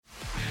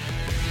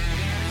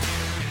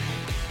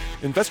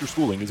Investor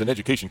Schooling is an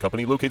education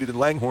company located in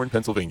Langhorne,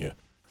 Pennsylvania.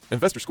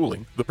 Investor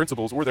Schooling, the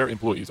principals or their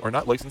employees are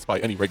not licensed by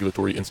any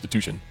regulatory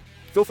institution.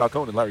 Phil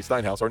Falcone and Larry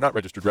Steinhaus are not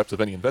registered reps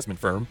of any investment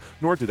firm,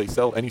 nor do they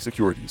sell any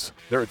securities.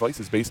 Their advice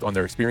is based on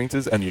their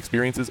experiences and the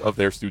experiences of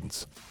their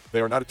students.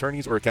 They are not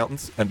attorneys or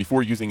accountants, and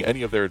before using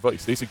any of their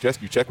advice, they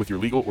suggest you check with your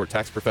legal or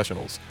tax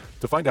professionals.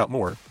 To find out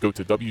more, go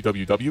to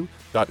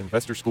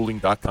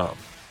www.investorschooling.com.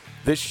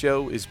 This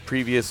show is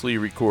previously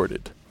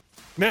recorded.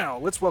 Now,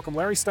 let's welcome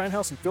Larry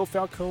Steinhaus and Phil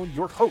Falcone,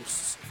 your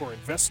hosts for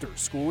Investor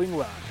Schooling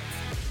Live.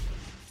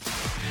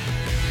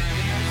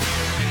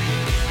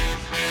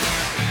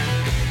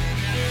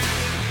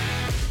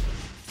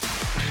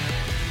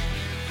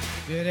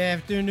 Good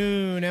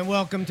afternoon and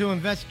welcome to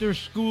Investor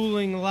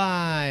Schooling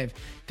Live,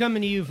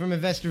 coming to you from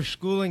Investor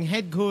Schooling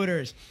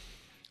headquarters.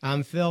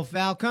 I'm Phil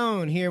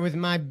Falcone here with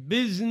my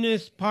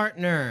business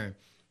partner,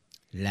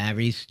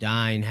 Larry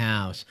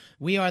Steinhaus.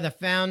 We are the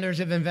founders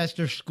of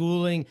Investor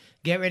Schooling.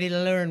 Get ready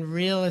to learn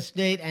real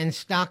estate and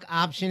stock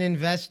option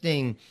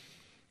investing.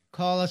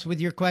 Call us with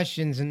your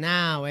questions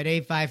now at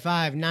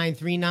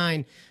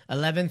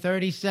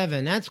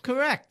 855-939-1137. That's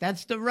correct.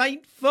 That's the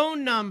right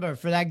phone number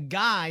for that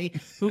guy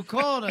who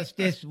called us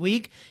this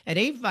week at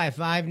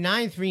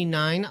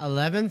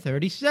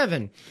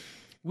 855-939-1137.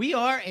 We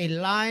are a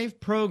live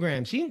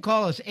program, so you can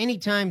call us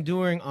anytime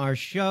during our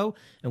show,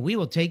 and we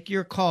will take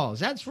your calls.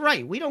 That's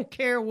right. We don't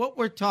care what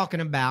we're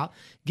talking about.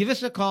 Give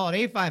us a call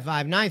at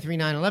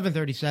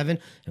 855-939-1137,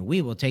 and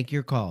we will take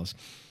your calls.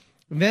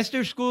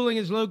 Investor Schooling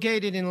is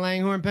located in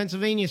Langhorne,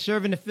 Pennsylvania,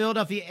 serving the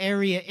Philadelphia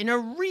area in a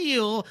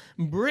real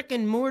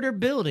brick-and-mortar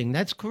building.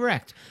 That's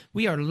correct.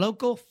 We are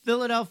local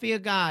Philadelphia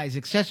guys,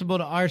 accessible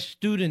to our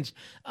students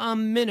a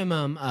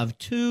minimum of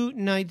 2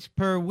 nights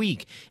per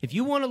week. If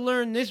you want to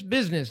learn this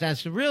business,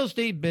 that's the real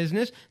estate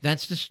business,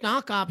 that's the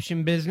stock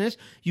option business,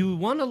 you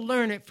want to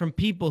learn it from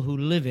people who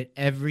live it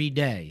every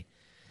day.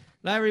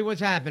 Larry,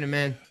 what's happening,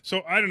 man?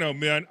 So, I don't know,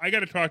 man. I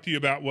got to talk to you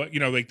about what,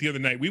 like the other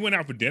night. We went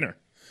out for dinner.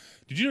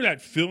 Did you know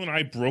that Phil and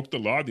I broke the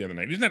law the other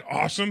night? Isn't that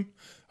awesome?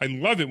 I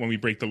love it when we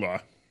break the law.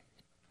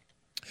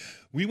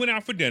 We went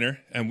out for dinner,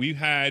 and we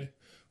had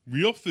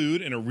real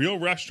food in a real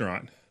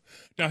restaurant.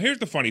 Now, here's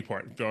the funny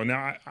part, Phil.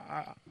 Now,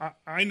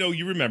 I know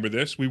you remember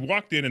this. We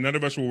walked in, and none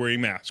of us were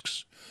wearing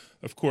masks.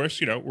 Of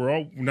course,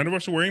 none of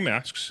us are wearing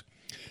masks.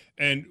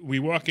 And we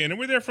walk in, and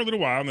we're there for a little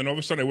while, and then all of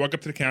a sudden I walk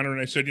up to the counter,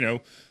 and I said,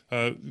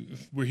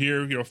 we're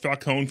here,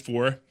 Falcone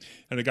 4.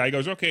 And the guy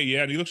goes, okay,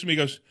 yeah. And he looks at me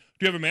and goes,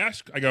 do you have a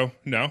mask? I go,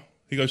 no.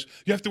 He goes,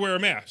 you have to wear a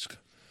mask.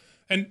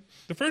 And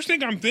the first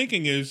thing I'm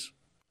thinking is,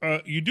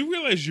 you do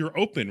realize you're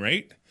open,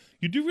 right?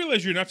 You do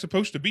realize you're not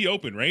supposed to be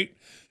open, right?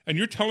 And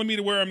you're telling me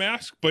to wear a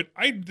mask? But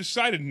I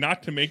decided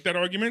not to make that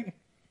argument.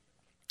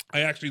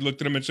 I actually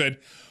looked at him and said,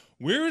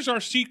 where is our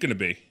seat going to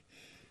be?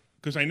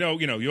 Because I know,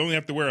 you only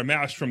have to wear a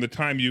mask from the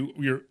time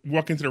you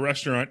walk into the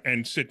restaurant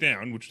and sit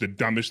down, which is the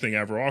dumbest thing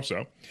ever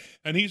also.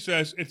 And he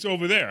says, it's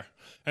over there.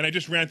 And I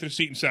just ran to the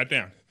seat and sat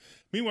down.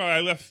 Meanwhile, I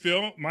left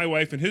Phil, my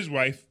wife, and his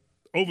wife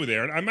over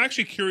there, and I'm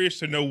actually curious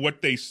to know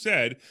what they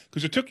said,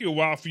 because it took you a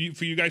while for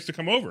you guys to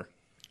come over.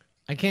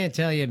 I can't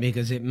tell you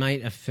because it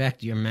might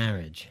affect your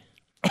marriage.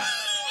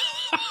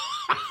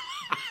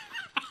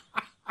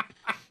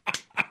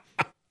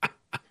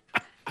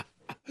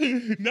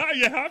 Now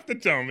you have to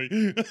tell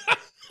me.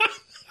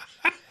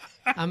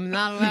 I'm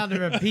not allowed to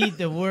repeat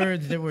the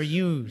words that were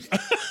used.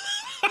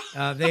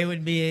 They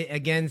would be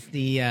against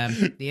the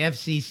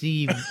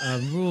FCC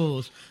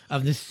rules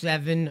of the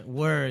 7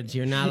 words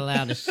you're not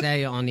allowed to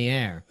say on the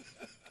air.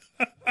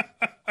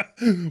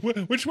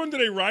 Which one do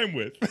they rhyme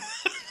with?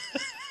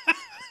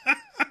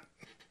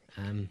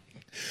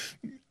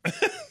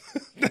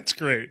 That's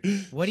great.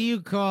 What do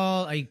you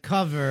call a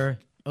cover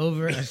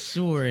over a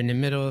sewer in the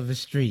middle of the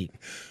street?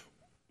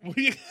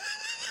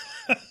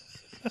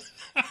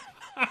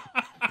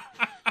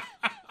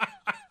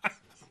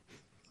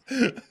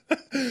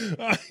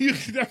 You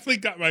definitely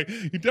got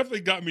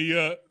me.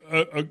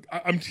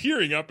 I'm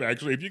tearing up,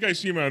 actually. If you guys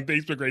see me on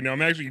Facebook right now,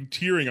 I'm actually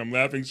tearing. I'm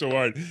laughing so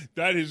hard.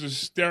 That is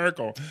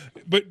hysterical.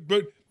 But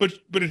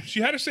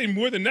she had to say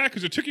more than that,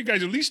 because it took you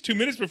guys at least 2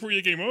 minutes before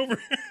you came over.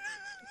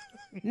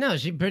 No,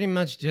 she pretty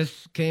much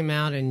just came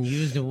out and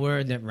used a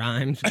word that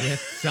rhymes with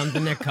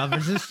something that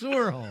covers a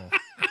sewer hole.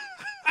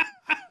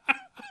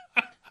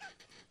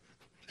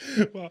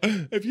 Well,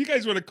 if you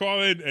guys want to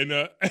call in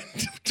and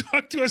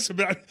talk to us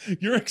about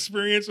your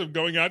experience of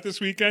going out this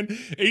weekend,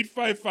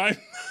 855.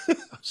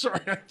 Sorry.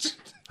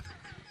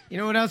 You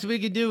know what else we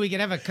could do? We could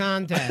have a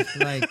contest,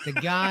 like the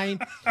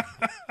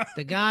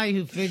guy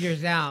who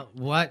figures out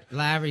what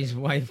Larry's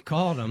wife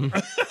called him.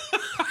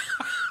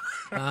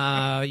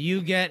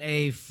 You get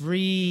a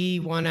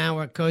free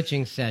 1-hour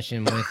coaching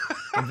session with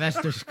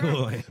Investor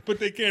Schooling. But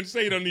they can't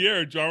say it on the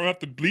air, John. I'll have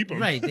to bleep them.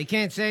 Right. They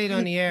can't say it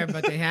on the air,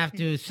 but they have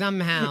to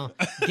somehow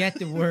get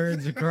the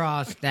words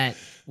across that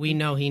we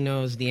know he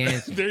knows the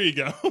answer. There you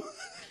go.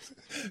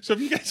 So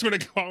if you guys want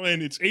to call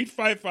in, it's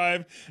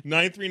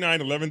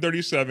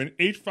 855-939-1137,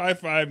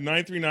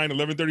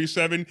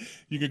 855-939-1137.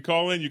 You can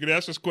call in. You can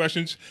ask us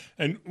questions.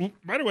 And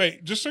by the way,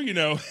 just so you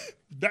know,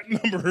 that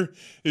number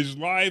is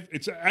live.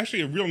 It's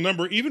actually a real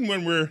number, even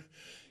when we're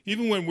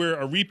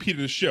a repeat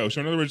of the show.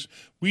 So in other words,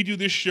 we do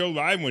this show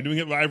live. We're doing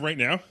it live right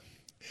now.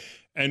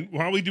 And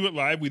while we do it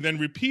live, we then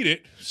repeat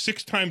it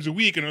 6 times a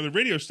week on other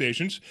radio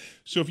stations.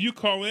 So if you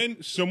call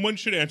in, someone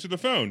should answer the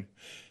phone.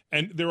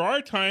 And there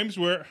are times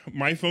where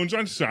my phone's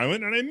on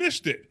silent and I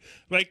missed it.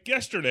 Like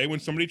yesterday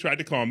when somebody tried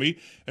to call me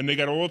and they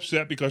got all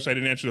upset because I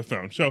didn't answer the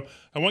phone. So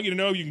I want you to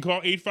know you can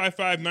call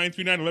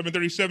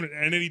 855-939-1137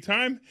 at any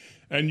time,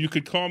 and you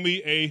could call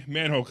me a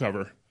manhole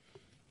cover.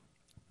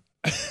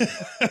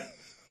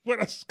 What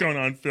else is going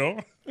on, Phil?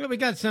 Well, we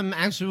got some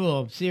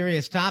actual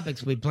serious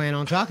topics we plan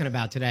on talking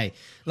about today.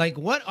 Like,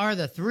 what are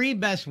the 3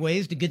 best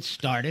ways to get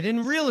started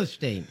in real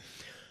estate?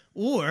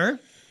 Or,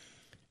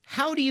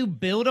 how do you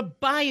build a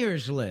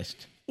buyer's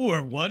list?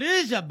 Or, what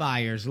is a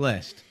buyer's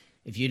list?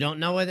 If you don't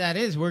know what that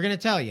is, we're going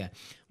to tell you.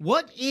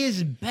 What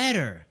is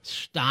better,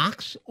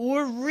 stocks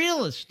or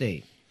real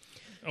estate?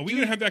 Are we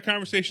going to have that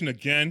conversation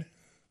again?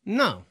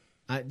 No,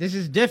 this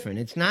is different.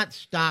 It's not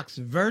stocks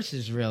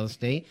versus real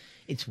estate.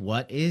 It's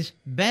what is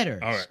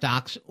better,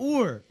 stocks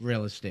or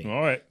real estate.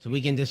 All right. So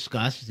we can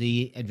discuss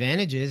the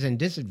advantages and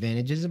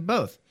disadvantages of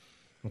both.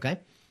 Okay?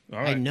 All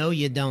right. I know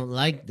you don't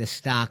like the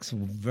stocks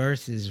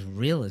versus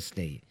real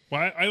estate.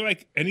 Well, I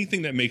like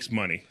anything that makes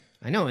money.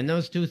 I know, and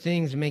those 2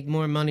 things make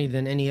more money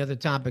than any other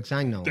topics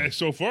I know of.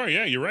 So far,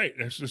 yeah, you're right.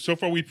 So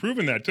far, we've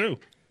proven that, too.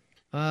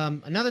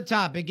 Another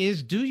topic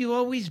is, do you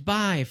always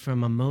buy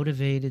from a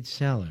motivated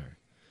seller?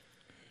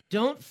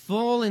 Don't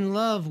fall in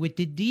love with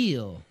the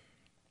deal.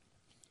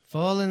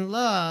 Fall in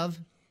love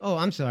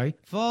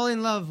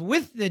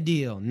with the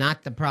deal,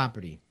 not the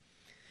property.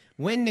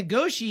 When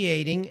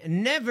negotiating,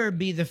 never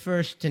be the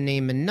first to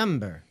name a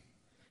number.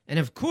 And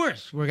of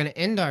course, we're going to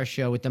end our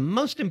show with the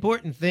most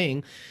important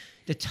thing,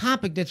 the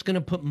topic that's going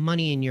to put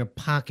money in your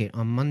pocket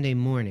on Monday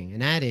morning,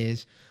 and that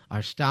is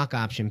our stock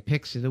option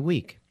picks of the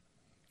week.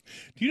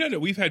 Do you know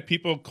that we've had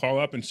people call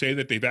up and say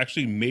that they've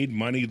actually made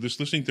money just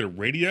listening to the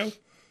radio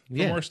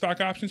from our stock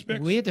options picks?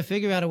 We had to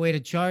figure out a way to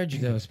charge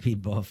those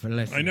people for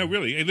listening. I know,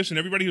 really. Hey, listen,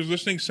 everybody who's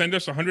listening, send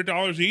us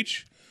 $100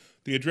 each.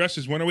 The address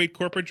is 108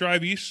 Corporate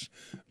Drive East,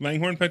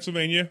 Langhorne,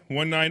 Pennsylvania,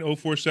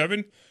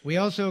 19047. We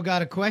also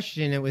got a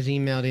question that was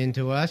emailed in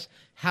to us.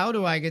 How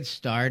do I get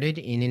started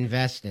in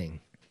investing?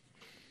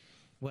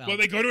 Well,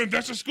 they go to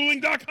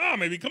investorschooling.com,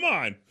 maybe. Come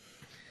on.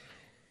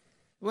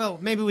 Well,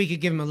 maybe we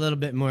could give them a little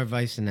bit more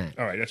advice than that.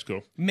 All right, that's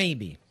cool.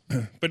 Maybe.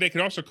 But they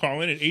can also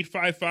call in at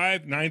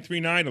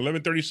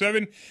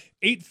 855-939-1137,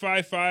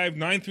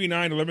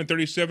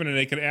 855-939-1137, and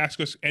they can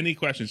ask us any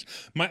questions.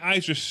 My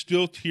eyes are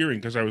still tearing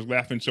because I was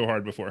laughing so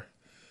hard before.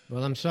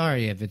 Well, I'm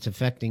sorry if it's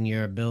affecting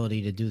your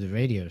ability to do the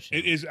radio show.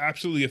 It is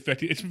absolutely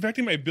affecting. It's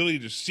affecting my ability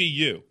to see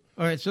you.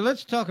 All right, so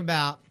let's talk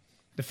about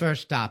the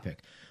first topic.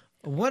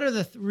 What are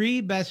the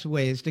 3 best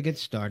ways to get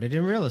started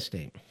in real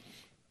estate?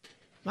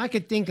 I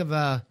could think of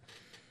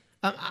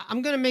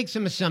I'm going to make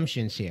some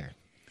assumptions here.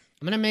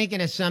 I'm going to make an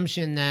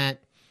assumption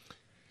that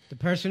the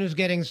person who's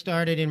getting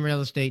started in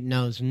real estate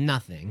knows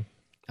nothing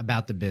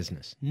about the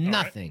business.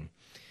 Nothing. Right.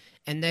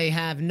 And they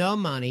have no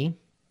money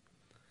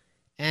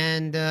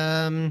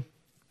and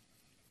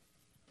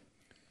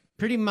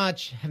pretty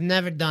much have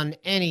never done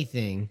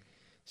anything.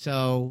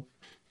 So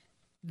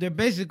they're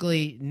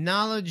basically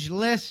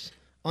knowledgeless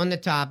on the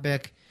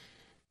topic,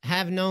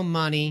 have no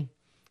money,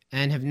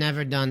 and have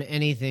never done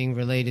anything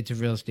related to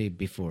real estate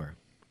before.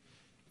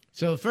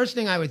 So the first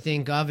thing I would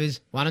think of is,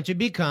 why don't you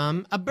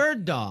become a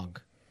bird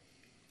dog?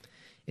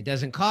 It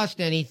doesn't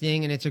cost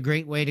anything, and it's a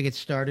great way to get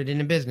started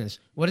in a business.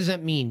 What does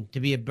that mean,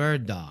 to be a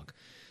bird dog?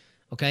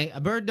 Okay,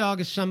 a bird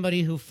dog is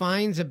somebody who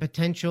finds a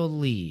potential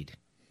lead.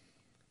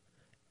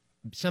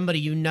 Somebody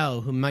you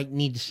know who might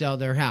need to sell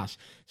their house.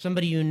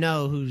 Somebody you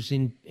know who's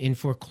in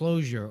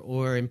foreclosure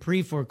or in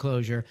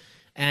pre-foreclosure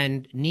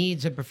and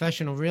needs a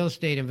professional real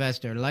estate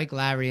investor like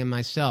Larry and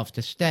myself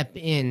to step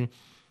in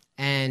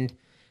and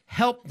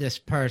help this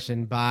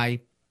person by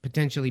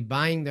potentially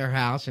buying their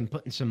house and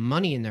putting some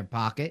money in their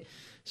pocket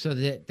so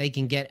that they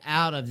can get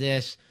out of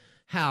this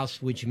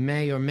house, which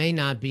may or may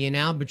not be an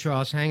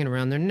albatross hanging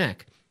around their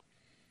neck,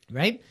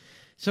 right?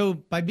 So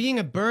by being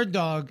a bird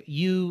dog,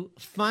 you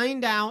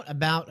find out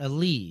about a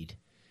lead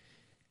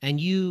and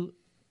you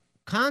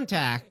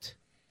contact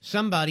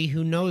somebody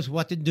who knows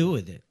what to do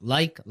with it,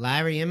 like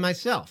Larry and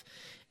myself.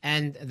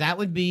 And that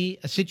would be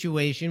a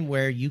situation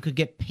where you could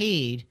get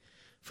paid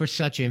for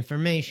such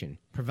information,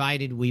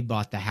 provided we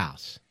bought the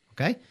house,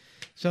 okay?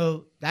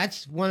 So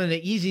that's one of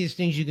the easiest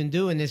things you can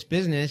do in this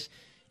business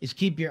is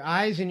keep your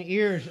eyes and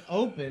ears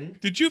open.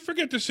 Did you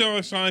forget to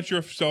silence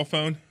your cell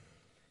phone?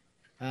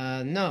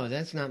 No,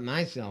 that's not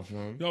my cell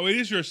phone. No, it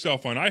is your cell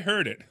phone. I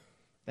heard it.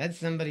 That's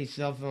somebody's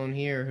cell phone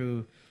here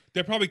who...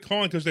 They're probably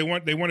calling because they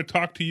want to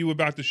talk to you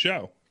about the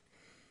show.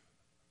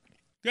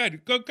 Go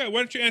ahead. Go. Why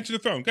don't you answer the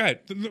phone? Go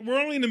ahead. We're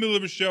only in the middle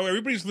of a show.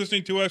 Everybody's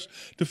listening to us.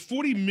 The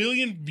 40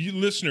 million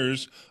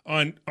listeners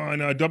on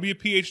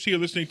WPHT are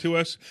listening to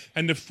us,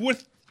 and the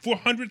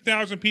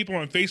 400,000 people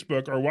on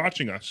Facebook are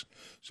watching us.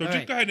 So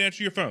just go ahead and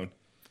answer your phone.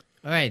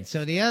 All right.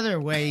 So the other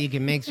way you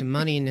can make some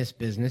money in this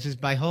business is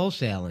by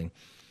wholesaling.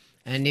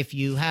 And if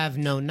you have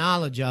no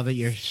knowledge of it,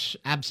 you're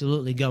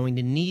absolutely going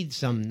to need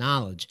some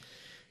knowledge.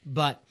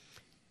 But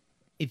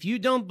if you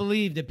don't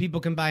believe that people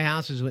can buy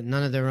houses with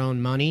none of their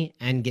own money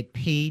and get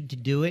paid to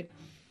do it,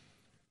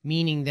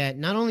 meaning that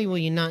not only will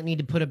you not need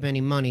to put up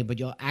any money, but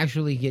you'll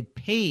actually get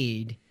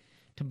paid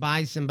to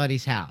buy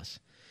somebody's house.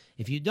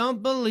 If you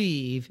don't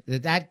believe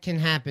that that can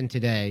happen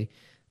today,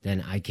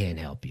 then I can't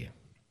help you.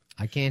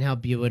 I can't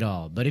help you at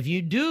all. But if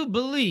you do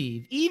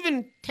believe,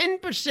 even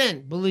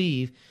 10%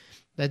 believe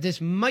that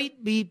this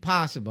might be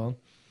possible,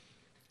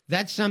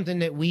 that's something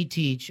that we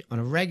teach on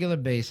a regular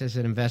basis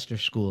at Investor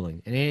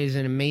Schooling. And it is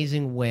an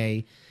amazing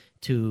way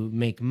to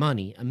make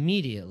money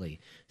immediately.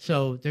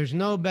 So there's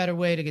no better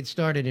way to get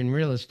started in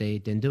real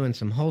estate than doing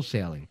some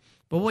wholesaling.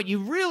 But what you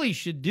really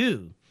should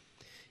do,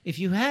 if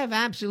you have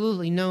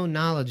absolutely no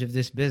knowledge of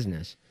this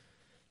business,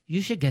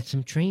 you should get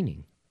some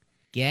training.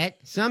 Get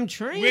some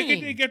training. Where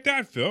can they get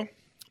that, Phil?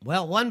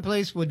 Well, one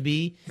place would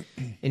be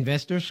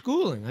Investor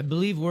Schooling. I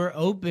believe we're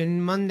open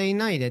Monday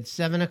night at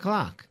 7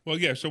 o'clock. Well,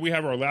 yeah, so we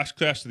have our last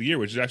class of the year,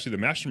 which is actually the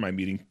mastermind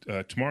meeting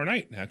tomorrow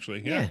night,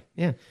 actually.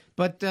 Yeah.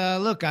 But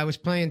look, I was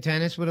playing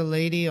tennis with a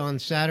lady on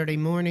Saturday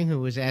morning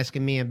who was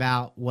asking me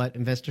about what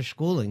Investor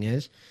Schooling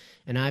is,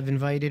 and I've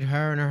invited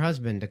her and her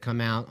husband to come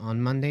out on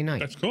Monday night.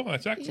 That's cool.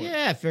 That's excellent.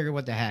 Yeah, I figure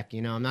what the heck.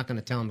 I'm not going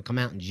to tell them to come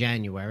out in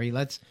January.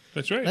 That's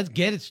right. Let's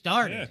get it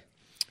started. Yeah.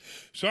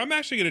 So I'm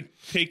actually going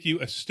to take you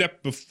a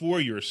step before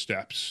your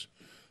steps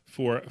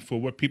for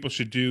what people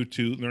should do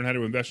to learn how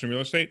to invest in real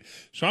estate.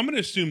 So I'm going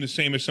to assume the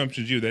same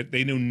assumptions you, that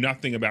they know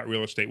nothing about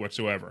real estate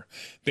whatsoever.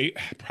 They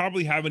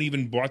probably haven't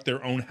even bought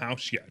their own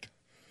house yet.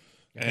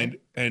 Okay.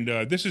 And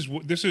this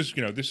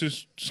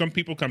is some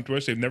people come to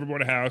us, they've never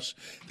bought a house,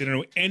 they don't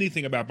know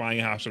anything about buying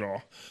a house at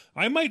all.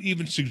 I might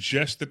even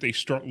suggest that they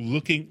start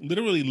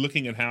literally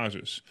looking at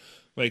houses.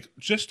 Like,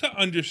 just to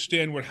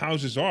understand what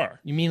houses are.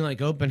 You mean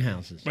like open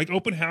houses? Like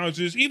open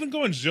houses, even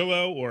go on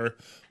Zillow or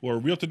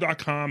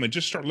Realtor.com and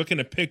just start looking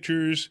at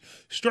pictures.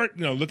 Start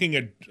looking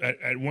at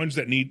ones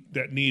that need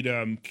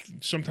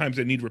sometimes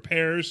they need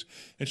repairs,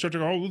 and start to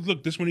go, oh,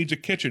 look, this one needs a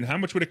kitchen. How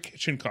much would a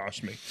kitchen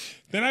cost me?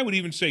 Then I would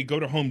even say go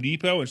to Home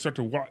Depot and start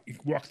to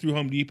walk through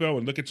Home Depot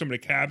and look at some of the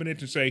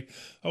cabinets and say,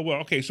 oh, well,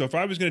 okay, so if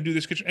I was going to do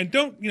this kitchen, and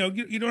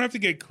you don't have to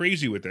get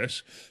crazy with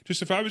this.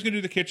 Just if I was going to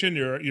do the kitchen,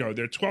 there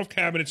are 12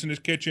 cabinets in this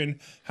kitchen.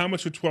 How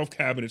much would 12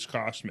 cabinets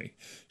cost me?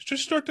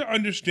 Just start to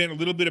understand a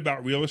little bit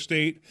about real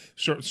estate.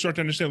 Start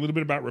to understand a little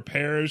bit about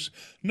repairs.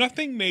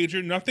 Nothing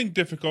major, nothing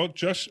difficult.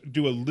 Just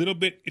do a little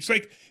bit. It's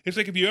like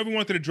if you ever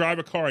wanted to drive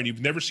a car and you've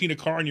never seen a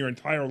car in your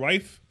entire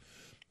life.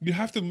 You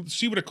have to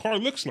see what a car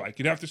looks like.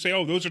 You'd have to say,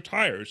 oh, those are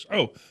tires.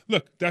 Oh,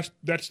 look, that's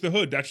the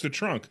hood. That's the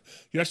trunk.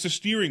 That's the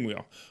steering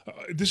wheel.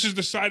 This is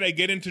the side I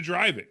get in to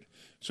drive it.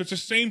 So it's the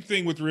same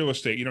thing with real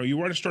estate. You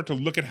want to start to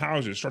look at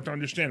houses, start to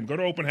understand them. Go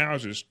to open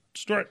houses.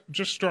 Start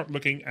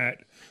looking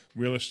at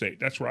real estate.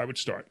 That's where I would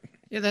start.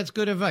 Yeah, that's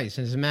good advice.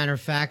 As a matter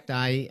of fact,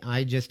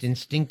 I just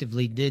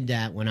instinctively did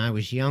that when I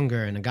was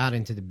younger and I got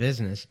into the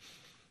business.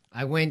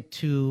 I went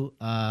to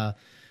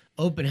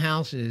open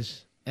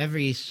houses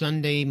every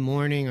Sunday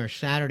morning or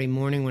Saturday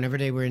morning when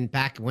they were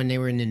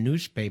in the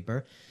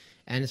newspaper.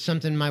 And it's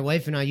something my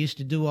wife and I used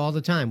to do all the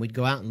time. We'd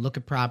go out and look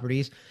at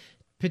properties,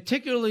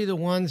 particularly the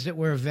ones that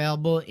were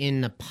available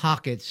in the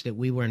pockets that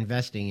we were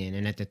investing in.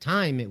 And at the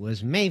time, it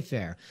was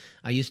Mayfair.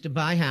 I used to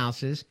buy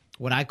houses,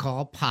 what I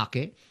call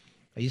pocket.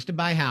 I used to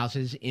buy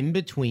houses in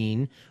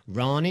between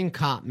Rowan and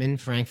Cotman,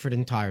 Frankfurt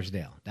and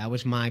Tarsdale. That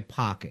was my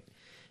pocket.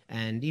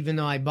 And even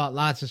though I bought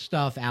lots of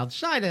stuff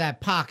outside of that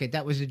pocket,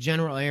 that was the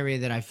general area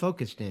that I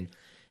focused in.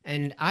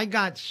 And I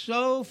got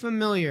so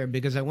familiar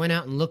because I went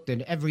out and looked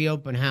at every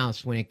open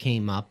house when it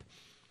came up.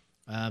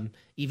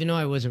 Even though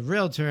I was a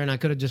realtor and I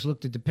could have just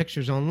looked at the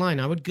pictures online,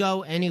 I would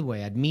go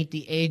anyway. I'd meet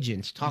the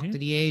agents, talk to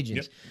the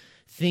agents,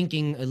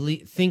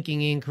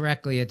 thinking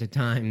incorrectly at the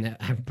time that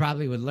I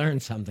probably would learn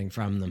something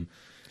from them.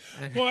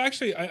 Well,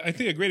 actually, I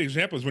think a great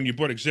example is when you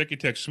bought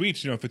Executech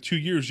Suites. For 2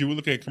 years, you were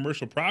looking at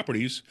commercial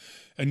properties,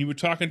 and you were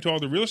talking to all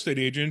the real estate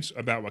agents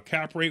about what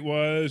cap rate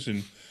was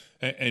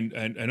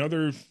and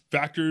other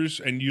factors,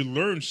 and you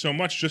learned so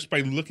much just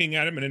by looking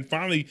at them. And then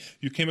finally,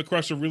 you came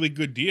across a really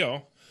good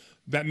deal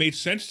that made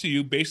sense to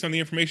you based on the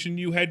information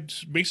you had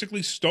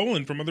basically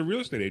stolen from other real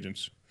estate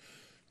agents.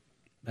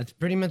 That's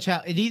pretty much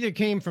how it either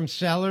came from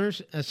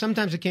sellers.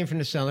 Sometimes it came from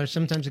the sellers.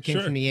 Sometimes it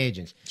came from the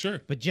agents. Sure.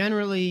 But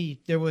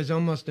generally, there was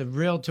almost a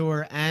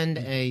realtor and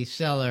a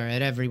seller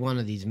at every one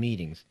of these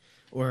meetings,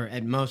 or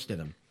at most of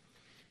them.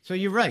 So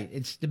you're right.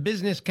 The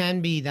business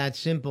can be that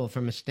simple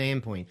from a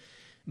standpoint.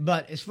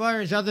 But as far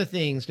as other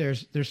things,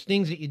 there's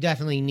things that you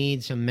definitely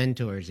need some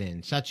mentors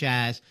in, such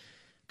as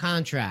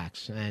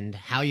contracts and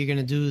how you're going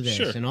to do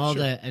this, and all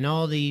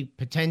the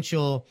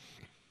potential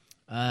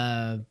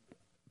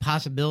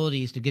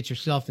possibilities to get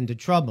yourself into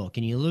trouble.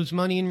 Can you lose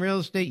money in real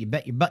estate? You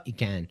bet your butt you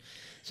can.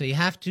 So you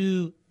have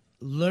to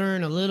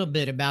learn a little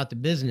bit about the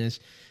business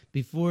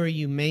before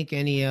you make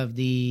any of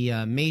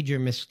the major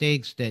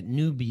mistakes that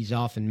newbies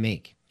often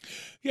make.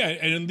 Yeah,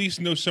 and at least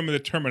know some of the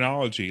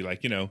terminology,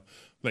 like you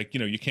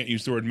can't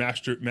use the word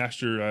master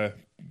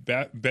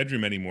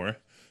bedroom anymore.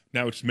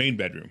 Now it's main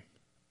bedroom.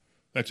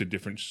 That's a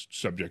different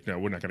subject. No,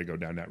 we're not going to go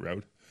down that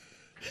road.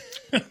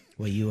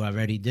 Well, you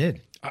already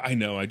did. I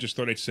know. I just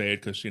thought I'd say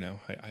it because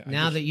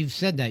now that you've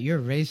said that, you're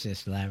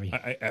racist, Larry.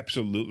 I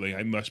absolutely.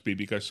 I must be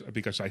because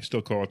I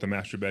still call it the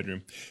master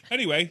bedroom.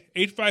 Anyway,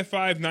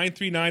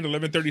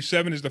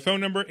 855-939-1137 is the phone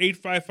number.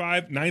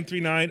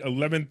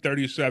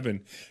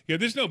 855-939-1137. Yeah,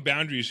 there's no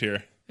boundaries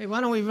here. Hey,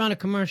 why don't we run a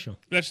commercial?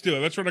 Let's do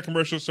it. Let's run a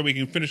commercial so we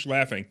can finish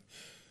laughing.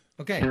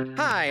 Okay.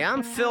 Hi,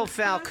 I'm Phil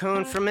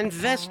Falcone from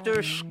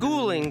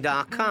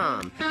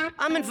InvestorSchooling.com.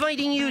 I'm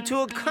inviting you to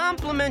a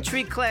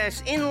complimentary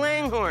class in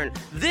Langhorne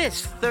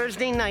this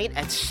Thursday night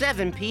at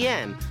 7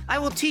 p.m. I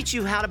will teach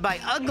you how to buy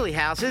ugly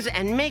houses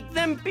and make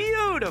them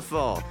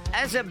beautiful.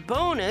 As a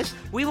bonus,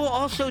 we will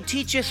also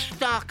teach you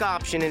stock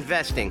option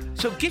investing.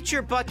 So get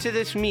your butt to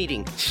this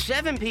meeting,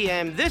 7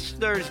 p.m. this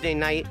Thursday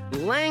night,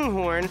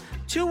 Langhorne,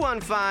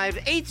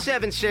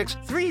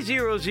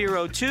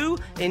 215-876-3002,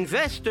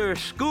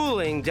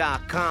 InvestorSchooling.com.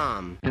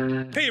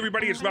 Hey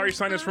everybody, it's Larry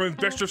Steinhaus from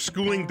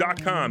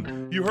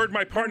InvestorSchooling.com. You heard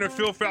my partner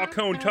Phil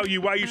Falcone tell you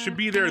why you should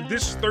be there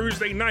this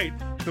Thursday night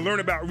to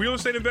learn about real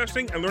estate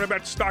investing and learn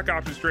about stock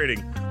options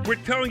trading. We're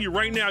telling you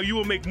right now you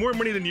will make more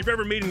money than you've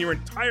ever made in your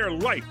entire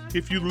life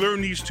if you learn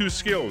these two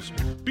skills.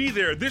 Be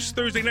there this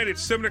Thursday night at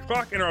 7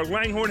 o'clock in our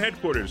Langhorne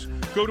headquarters.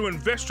 Go to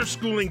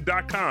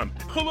InvestorSchooling.com.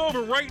 Pull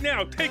over right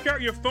now, take out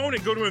your phone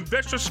and go to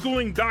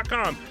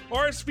InvestorSchooling.com.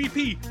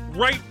 RSVP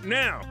right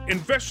now.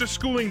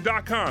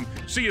 InvestorSchooling.com.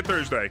 See you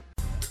Thursday.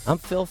 I'm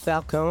Phil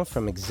Falcone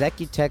from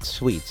Executech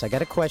Suites. I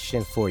got a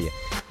question for you.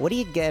 What do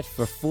you get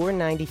for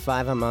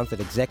 $495 a month at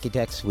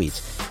Executech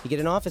Suites? You get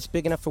an office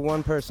big enough for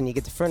one person. You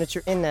get the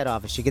furniture in that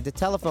office. You get the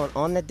telephone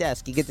on the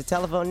desk. You get the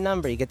telephone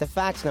number. You get the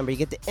fax number. You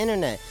get the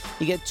internet.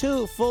 You get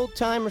 2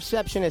 full-time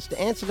receptionists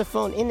to answer the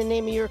phone in the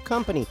name of your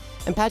company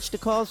and patch the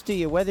calls to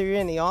you, whether you're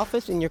in the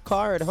office, in your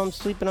car, or at home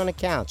sleeping on a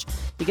couch.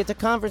 You get the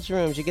conference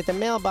rooms. You get the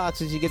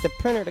mailboxes. You get the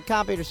printer, the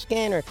copier, the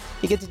scanner.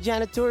 You get the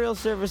janitorial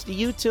service, the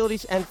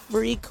utilities, and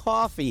free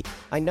coffee.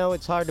 I know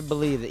it's hard to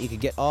believe that you could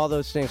get all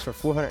those things for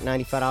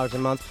 $495 a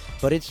month,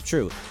 but it's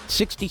true.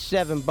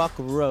 67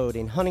 Buckle Road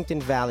in Huntington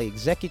Valley,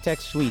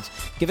 Executech Suites.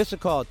 Give us a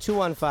call,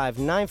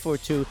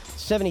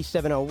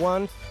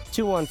 215-942-7701,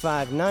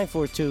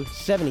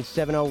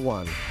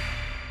 215-942-7701.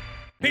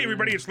 Hey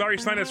everybody, it's Larry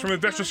Steinhaus from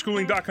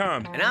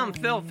InvestorSchooling.com. And I'm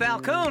Phil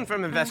Falcone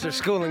from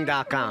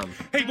InvestorSchooling.com.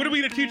 Hey, what are we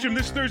going to teach them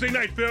this Thursday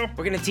night, Phil?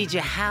 We're going to teach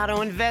you how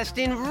to invest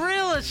in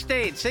real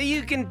estate so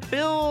you can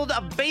build a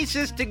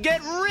basis to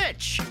get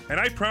rich. And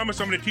I promise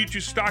I'm going to teach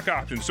you stock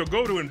options. So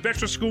go to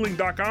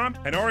InvestorSchooling.com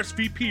and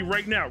RSVP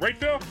right now. Right,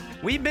 Phil?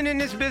 We've been in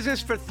this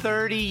business for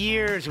 30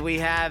 years. We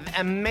have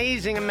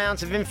amazing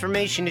amounts of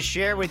information to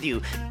share with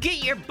you.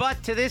 Get your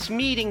butt to this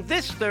meeting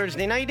this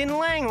Thursday night in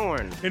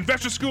Langhorne.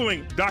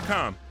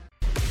 InvestorSchooling.com.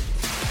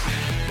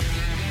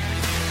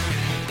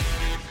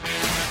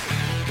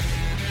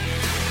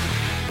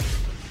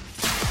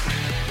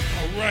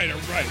 All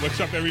right. What's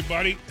up,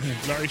 everybody?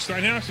 Larry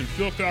Steinhaus and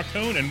Phil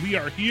Falcone, and we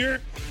are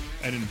here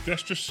at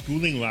Investor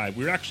Schooling Live.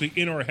 We're actually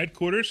in our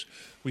headquarters.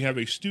 We have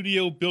a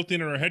studio built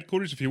in our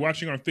headquarters. If you're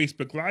watching on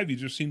Facebook Live, you've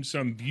just seen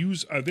some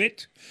views of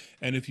it.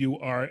 And if you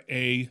are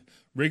a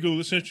regular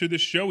listener to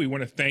this show, we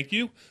want to thank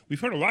you. We've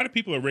heard a lot of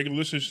people are regular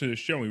listeners to this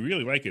show, and we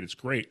really like it. It's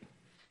great.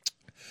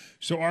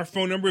 So our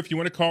phone number, if you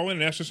want to call in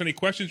and ask us any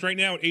questions right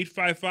now, at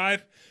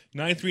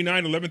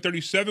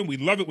 855-939-1137. We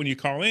love it when you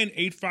call in,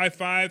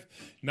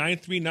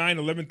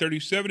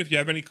 855-939-1137. If you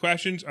have any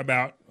questions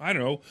about, I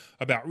don't know,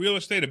 about real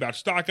estate, about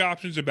stock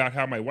options, about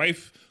how my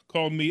wife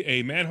called me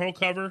a manhole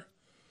cover,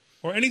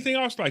 or anything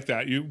else like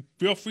that, you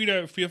feel free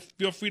to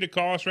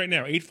call us right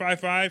now,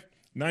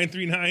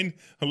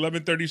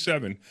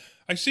 855-939-1137.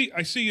 I see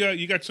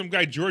you got some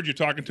guy George you're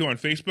talking to on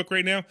Facebook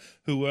right now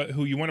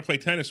who you want to play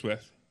tennis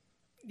with.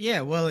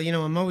 Yeah, well,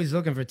 I'm always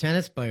looking for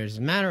tennis players. As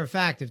a matter of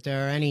fact, if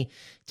there are any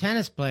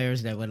tennis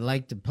players that would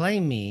like to play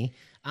me,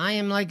 I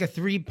am like a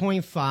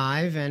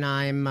 3.5, and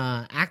I'm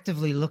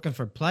actively looking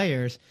for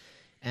players.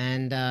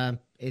 And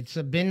it's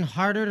been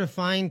harder to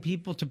find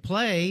people to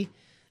play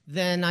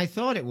than I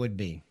thought it would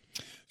be.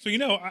 So,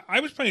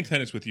 I was playing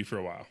tennis with you for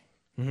a while.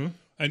 Mm-hmm.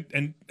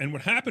 And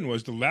what happened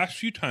was the last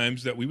few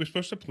times that we were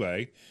supposed to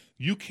play,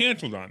 you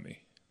canceled on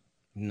me.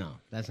 No,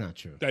 that's not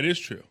true. That is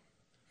true.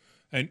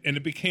 And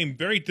it became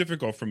very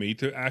difficult for me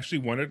to actually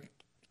want to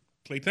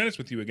play tennis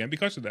with you again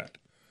because of that.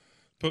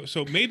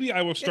 So maybe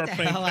I will start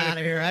playing tennis. Get the hell out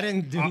of here. I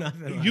didn't do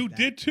nothing like You that.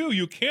 did too.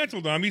 You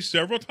canceled on me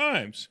several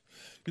times.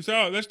 You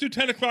said, let's do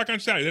 10 o'clock on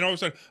Saturday. Then all of a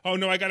sudden, oh,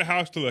 no, I got a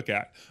house to look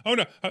at. Oh,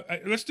 no,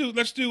 let's do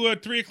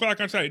 3 o'clock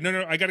on Saturday.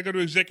 No, I got to go to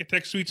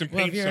Executech Suites and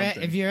paint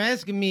something. If you're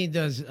asking me,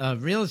 does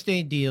real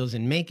estate deals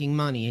and making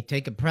money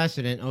take a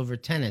precedent over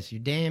tennis, you're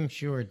damn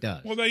sure it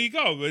does. Well, there you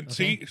go.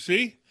 Okay.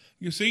 See?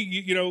 You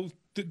see,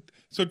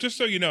 so just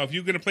so you know, if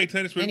you're going to play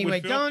tennis with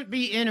Anyway, Phil, don't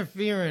be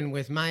interfering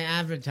with my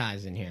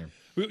advertising here.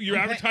 you're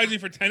advertising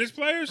for tennis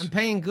players. I'm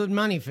paying good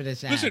money for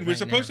this ad. Listen, we're right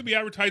supposed now. to be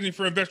advertising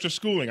for investor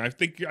schooling. I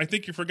think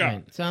you forgot.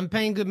 Right. So I'm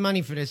paying good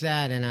money for this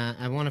ad, and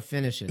I want to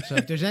finish it. So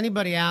if there's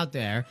anybody out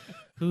there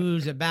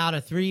who's about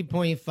a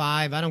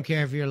 3.5, I don't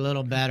care if you're a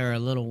little better or a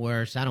little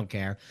worse. I don't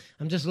care.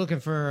 I'm just looking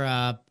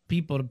for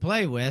people to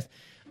play with.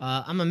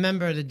 I'm a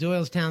member of the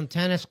Doylestown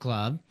Tennis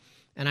Club,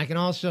 and I can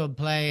also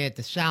play at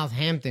the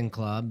Southampton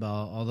Club,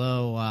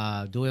 although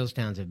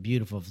Doylestown's a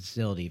beautiful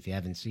facility if you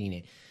haven't seen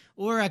it.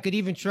 Or I could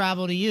even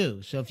travel to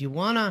you. So if you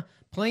want to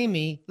play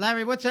me,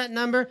 Larry, what's that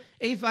number?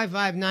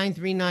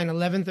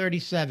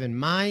 855-939-1137.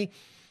 My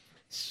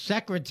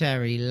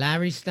secretary,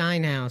 Larry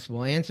Steinhaus,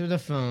 will answer the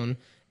phone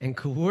and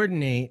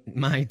coordinate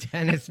my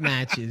tennis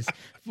matches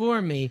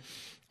for me.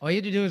 All you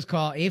have to do is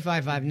call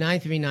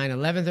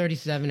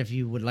 855-939-1137 if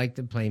you would like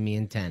to play me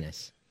in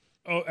tennis.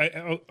 Are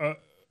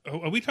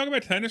we talking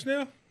about tennis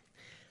now?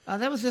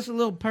 That was just a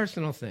little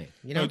personal thing,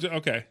 you know?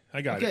 Okay,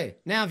 I got it. Okay,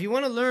 now if you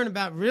want to learn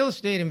about real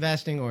estate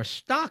investing or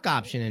stock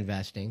option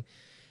investing,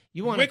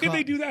 you want Where to call... can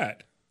they do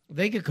that?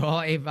 They could call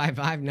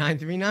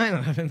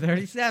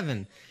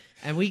 855-939-1137,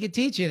 and we could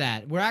teach you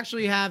that. We're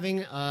actually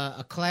having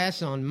a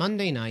class on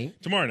Monday night.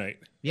 Tomorrow night.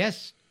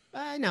 Yes,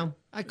 I know.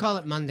 I call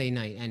it Monday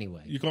night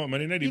anyway. You call it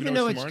Monday night, Even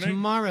though it's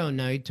tomorrow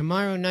night.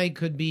 Tomorrow night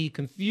could be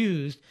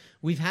confused.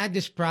 We've had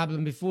this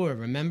problem before,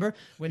 remember?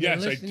 When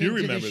Yes, I they're do listening to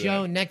remember the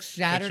show that. next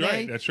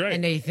Saturday. That's right.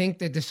 And they think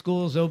that the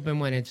school's open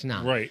when it's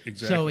not. Right,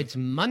 exactly. So it's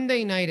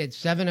Monday night at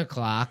 7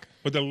 o'clock.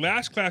 But the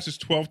last class is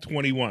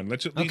 12:21.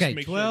 Let's at least Okay,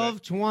 make sure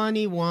that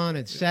 12:21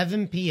 at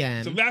 7 p.m.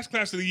 it's the last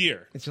class of the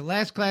year. It's the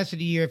last class of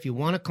the year. If you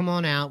want to come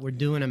on out, we're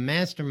doing a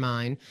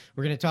mastermind.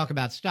 We're going to talk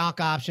about stock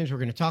options. We're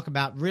going to talk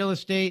about real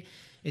estate.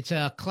 It's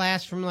a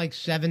class from like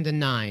 7 to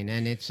 9,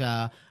 and it's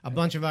a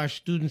bunch of our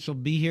students will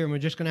be here, and we're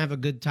just going to have a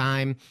good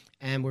time,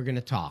 and we're going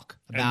to talk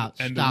about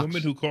And the stocks.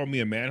 woman who called me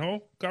a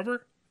manhole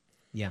cover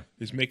Yeah.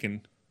 is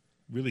making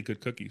really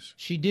good cookies.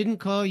 She didn't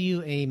call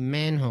you a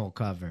manhole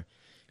cover.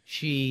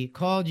 She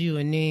called you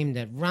a name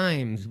that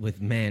rhymes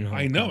with manhole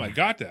I know, cover. I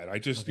got that. I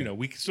just,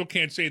 we still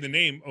can't say the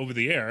name over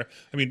the air.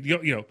 I mean,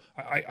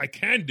 I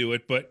can do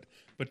it, but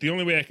the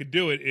only way I could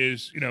do it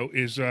is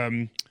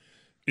doing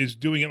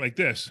it like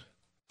this.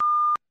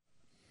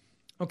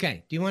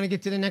 Okay, do you want to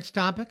get to the next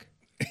topic?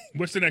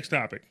 What's the next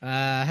topic?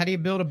 How do you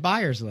build a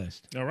buyer's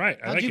list? All right,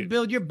 I How'd like you it.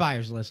 build your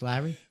buyer's list,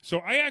 Larry?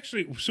 So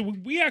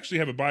we actually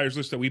have a buyer's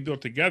list that we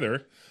built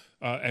together,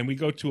 and we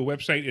go to a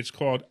website. It's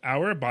called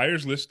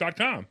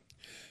OurBuyersList.com.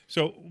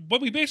 So what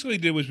we basically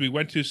did was we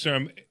went to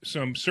some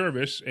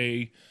service,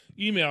 a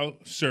email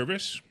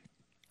service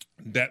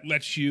that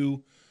lets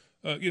you,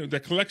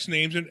 that collects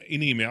names in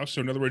email.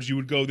 So in other words, you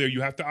would go there.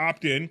 You have to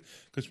opt in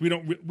because we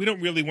don't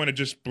really want to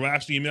just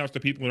blast emails to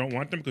people who don't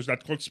want them because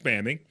that's called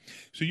spamming.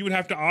 So you would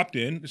have to opt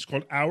in. It's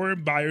called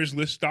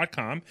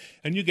OurBuyersList.com,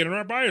 and you get on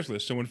our buyers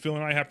list. So when Phil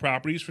and I have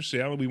properties for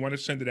sale and we want to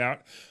send it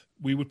out,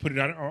 we would put it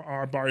on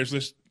our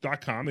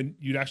BuyersList.com, and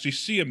you'd actually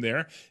see them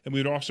there. And we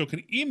would also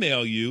can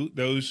email you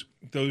those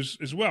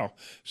as well.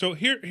 So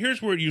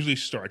here's where it usually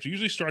starts. It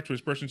usually starts where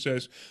this person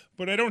says,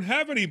 "But I don't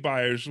have any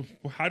buyers.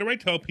 How do I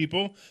tell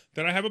people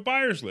that I have a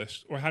buyers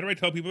list, or how do I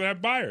tell people that I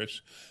have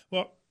buyers?"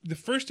 Well, the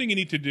first thing you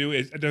need to do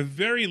is, at the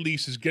very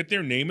least, is get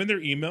their name and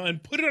their email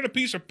and put it on a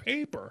piece of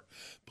paper.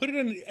 Put it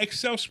in an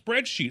Excel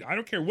spreadsheet. I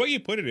don't care what you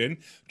put it in.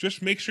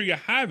 Just make sure you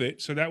have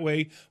it so that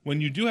way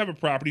when you do have a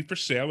property for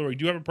sale or you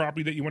do have a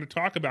property that you want to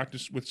talk about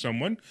this with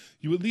someone,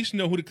 you at least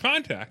know who to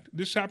contact.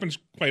 This happens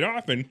quite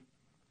often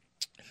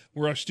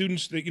where our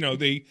students, they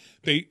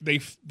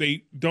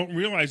don't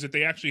realize that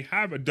they actually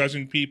have a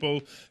dozen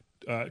people,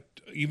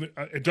 even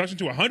a dozen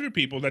to 100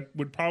 people that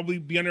would probably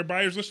be on their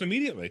buyer's list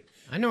immediately.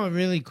 I know a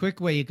really quick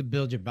way you could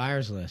build your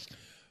buyer's list.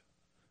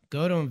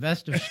 Go to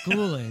Investor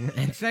Schooling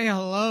and say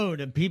hello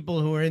to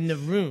people who are in the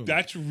room.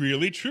 That's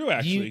really true,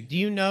 actually. Do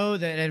you know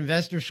that at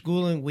Investor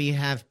Schooling we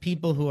have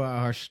people who are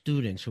our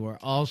students who are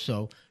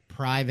also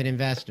private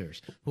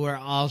investors, who are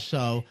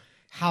also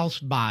house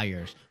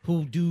buyers,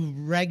 who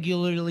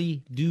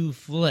regularly do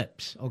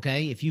flips,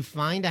 okay? If you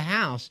find a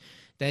house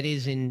that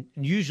is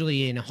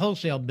usually in a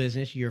wholesale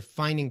business, you're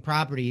finding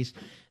properties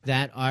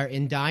that are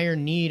in dire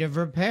need of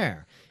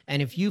repair.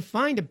 And if you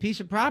find a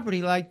piece of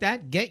property like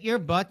that, get your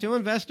butt to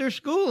Investor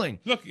Schooling.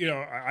 Look,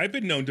 I've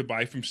been known to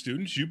buy from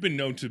students. You've been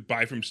known to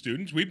buy from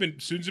students.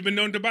 Students have been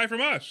known to buy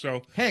from us.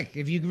 So heck,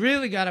 if you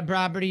really got a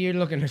property you're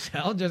looking to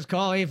sell, just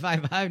call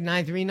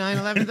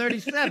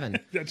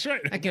 855-939-1137. That's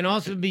right. It can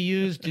also be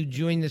used to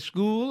join the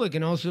school. It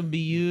can also be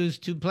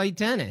used to play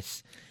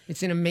tennis.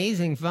 It's an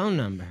amazing phone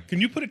number. Can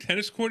you put a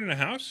tennis court in a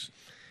house?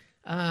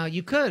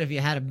 You could if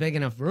you had a big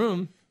enough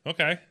room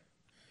Okay.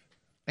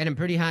 and a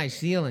pretty high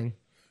ceiling.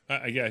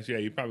 I guess, yeah,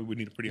 you probably would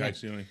need a pretty high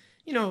ceiling.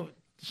 So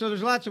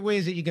there's lots of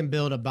ways that you can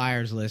build a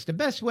buyer's list. The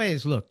best way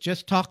is,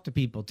 just talk to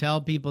people.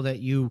 Tell people that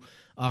you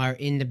are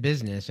in the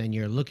business and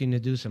you're looking to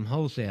do some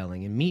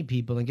wholesaling and meet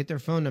people and get their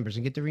phone numbers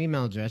and get their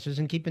email addresses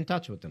and keep in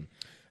touch with them.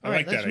 All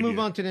right, let's move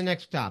on to the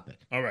next topic.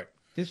 All right.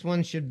 This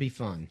one should be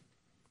fun.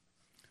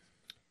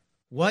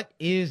 What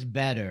is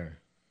better,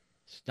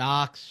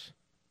 stocks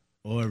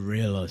or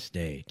real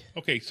estate?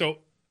 Okay, so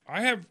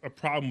I have a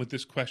problem with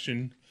this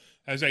question,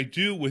 as I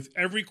do with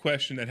every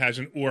question that has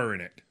an or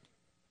in it.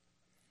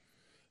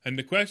 And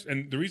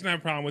the reason I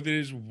have a problem with it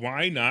is,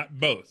 why not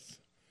both?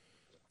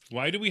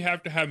 Why do we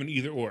have to have an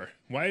either or?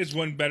 Why is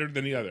one better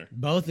than the other?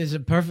 Both is a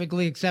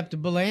perfectly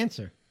acceptable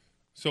answer.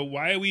 So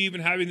why are we even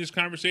having this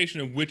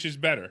conversation of which is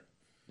better?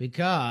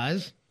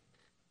 Because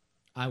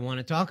I want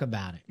to talk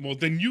about it. Well,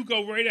 then you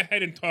go right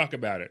ahead and talk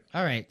about it.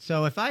 All right,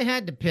 so if I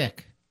had to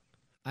pick,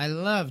 I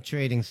love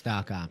trading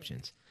stock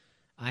options.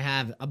 I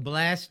have a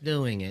blast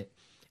doing it,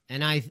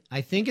 and I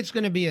think it's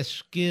going to be a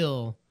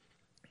skill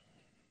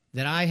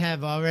that I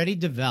have already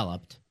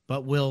developed,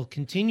 but will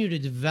continue to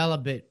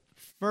develop it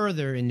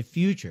further in the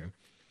future.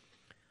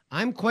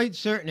 I'm quite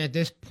certain at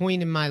this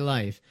point in my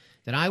life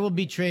that I will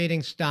be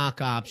trading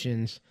stock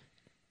options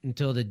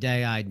until the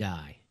day I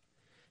die,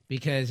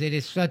 because it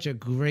is such a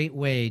great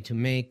way to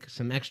make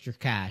some extra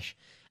cash,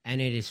 and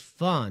it is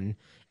fun.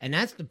 And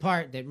that's the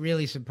part that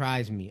really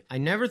surprised me. I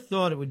never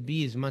thought it would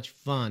be as much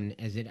fun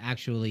as it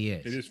actually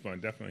is. It is fun,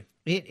 definitely.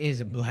 It is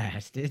a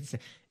blast. It's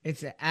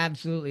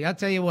absolutely. I'll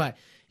tell you what.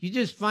 You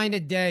just find a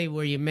day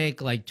where you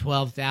make like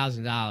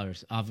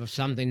 $12,000 off of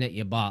something that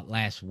you bought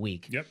last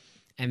week. Yep.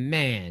 And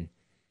man,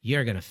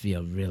 you're going to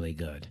feel really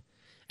good.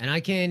 And I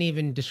can't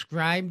even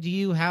describe to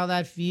you how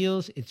that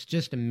feels. It's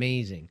just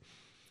amazing.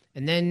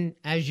 And then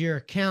as your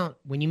account,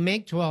 when you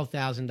make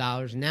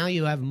 $12,000, now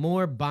you have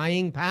more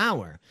buying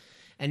power.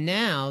 And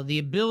now the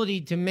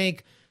ability to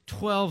make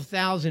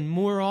 $12,000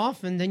 more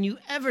often than you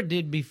ever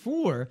did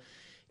before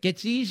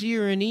gets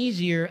easier and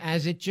easier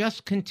as it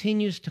just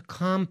continues to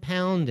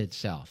compound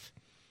itself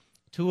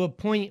to a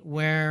point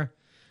where,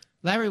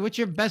 Larry, what's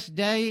your best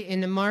day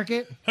in the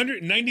market?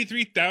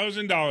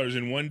 $193,000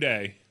 in one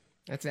day.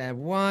 That's a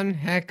one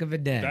heck of a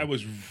day. That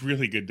was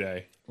really good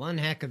day. One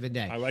heck of a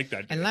day. I like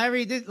that day. And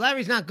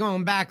Larry's not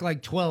going back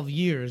like 12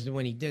 years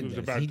when he did this. It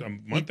was about a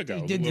month ago.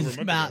 He did this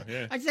about,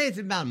 yeah. I'd say it's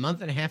about a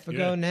month and a half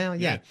ago now.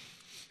 Yeah. Yeah.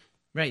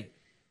 Right.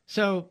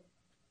 So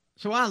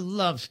I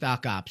love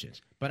stock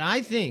options. But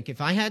I think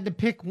if I had to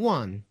pick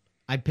one,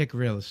 I'd pick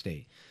real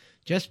estate.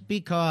 Just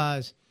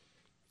because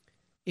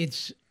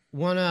it's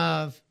one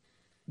of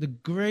the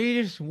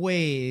greatest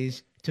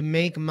ways to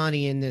make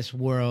money in this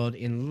world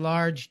in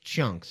large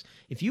chunks.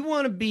 If you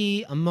want to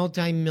be a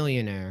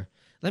multimillionaire,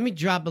 let me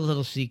drop a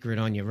little secret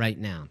on you right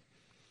now.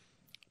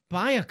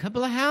 Buy a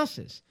couple of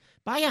houses.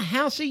 Buy a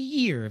house a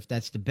year if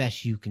that's the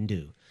best you can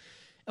do.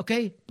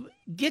 Okay?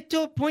 Get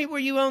to a point where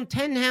you own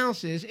 10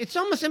 houses. It's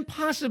almost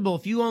impossible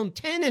if you own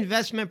 10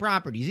 investment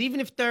properties,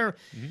 even if they're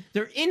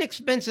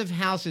inexpensive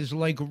houses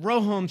like row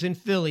homes in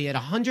Philly at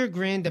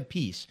 $100,000 a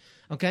piece.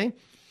 Okay?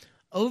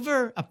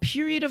 Over a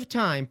period of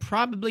time,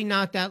 probably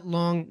not that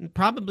long,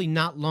 probably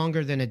not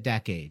longer than a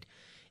decade.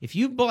 If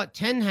you bought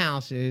 10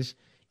 houses,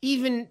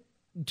 even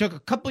took a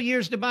couple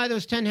years to buy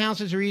those 10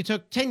 houses, or you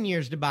took 10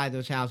 years to buy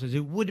those houses,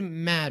 it wouldn't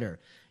matter.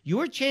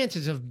 Your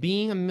chances of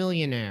being a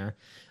millionaire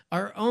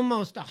are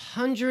almost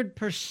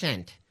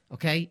 100%,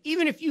 okay?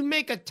 Even if you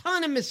make a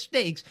ton of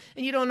mistakes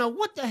and you don't know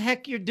what the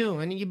heck you're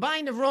doing, and you buy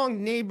in the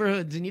wrong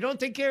neighborhoods, and you don't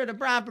take care of the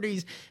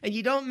properties, and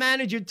you don't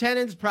manage your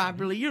tenants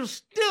properly, you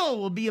still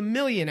will be a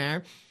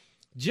millionaire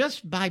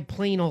just by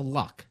plain old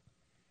luck.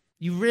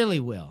 You really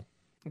will,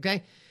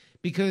 okay?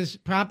 Because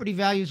property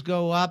values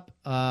go up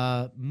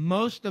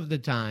most of the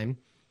time,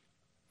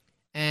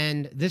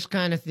 and this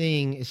kind of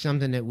thing is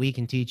something that we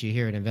can teach you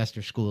here at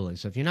Investor Schooling.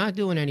 So if you're not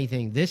doing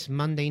anything this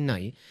Monday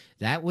night,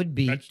 that would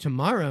be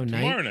tomorrow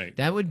night.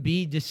 That would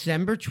be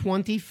December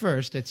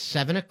 21st at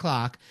 7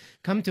 o'clock.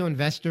 Come to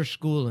Investor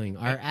Schooling.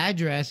 Our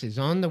address is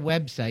on the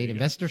website,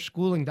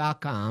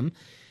 investorschooling.com.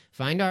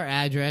 Find our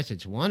address.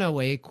 It's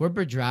 108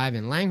 Corporate Drive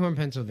in Langhorne,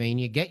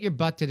 Pennsylvania. Get your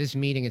butt to this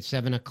meeting at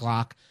 7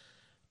 o'clock,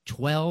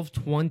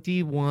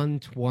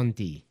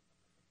 12/21/20.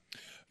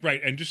 Right,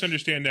 and just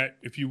understand that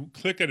if you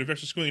click at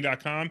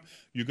investorschooling.com,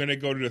 you're going to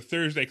go to the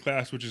Thursday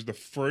class, which is the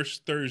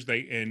first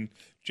Thursday in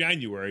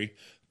January.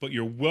 But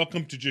you're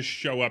welcome to just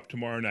show up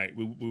tomorrow night.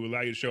 We will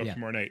allow you to show up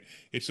tomorrow night.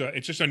 It's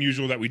just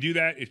unusual that we do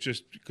that. It's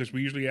just because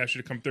we usually ask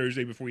you to come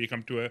Thursday before you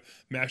come to a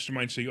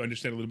mastermind, so you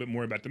understand a little bit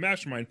more about the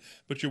mastermind.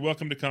 But you're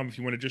welcome to come. If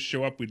you want to just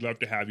show up, we'd love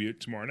to have you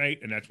tomorrow night,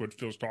 and that's what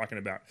Phil's talking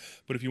about.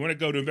 But if you want to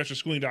go to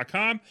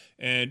investorschooling.com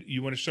and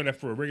you want to sign up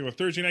for a regular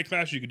Thursday night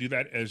class, you can do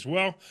that as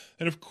well.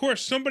 And of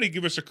course, somebody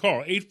give us a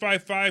call,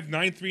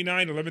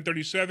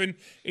 855-939-1137,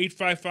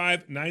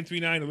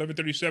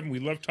 855-939-1137. We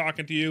love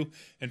talking to you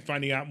and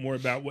finding out more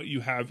about what you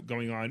have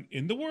going on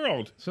in the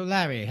world. So,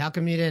 Larry, how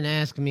come you didn't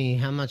ask me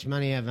how much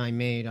money have I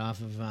made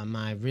off of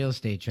my real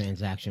estate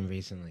transaction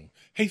recently?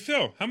 Hey,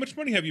 Phil, how much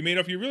money have you made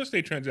off your real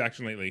estate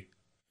transaction lately?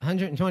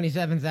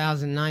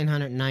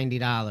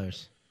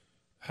 $127,990.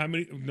 How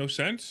many? No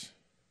cents?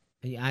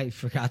 I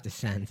forgot the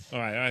cents. All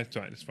right, that's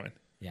fine. That's fine.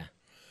 Yeah.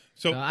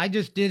 So I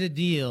just did a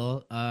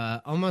deal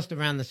almost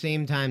around the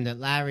same time that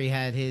Larry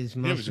had his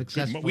most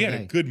successful we had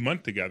day. a good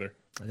month together.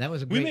 That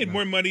was a great We made month.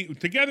 more money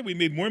together. We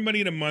made more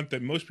money in a month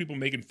than most people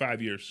make in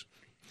 5 years.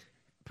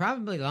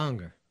 Probably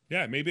longer.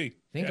 Yeah, maybe.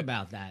 Think Yeah.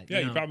 about that. Yeah,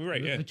 you're probably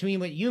right, yeah. Between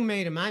what you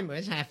made and mine,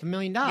 it's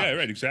 $500,000. Yeah,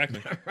 right,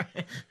 exactly.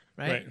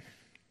 right.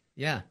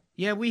 Yeah.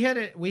 Yeah, we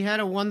had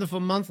a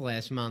wonderful month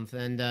last month,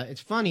 and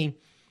it's funny.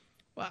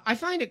 I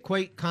find it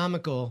quite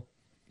comical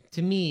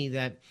to me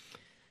that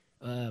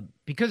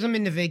because I'm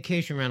in the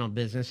vacation rental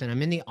business and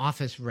I'm in the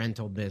office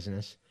rental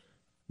business,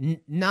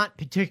 not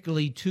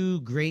particularly two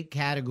great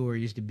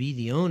categories to be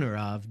the owner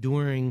of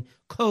during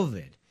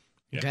COVID.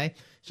 Yeah. Okay,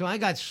 so I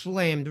got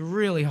slammed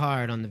really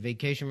hard on the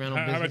vacation rental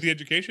How business. about the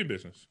education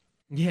business?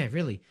 Yeah,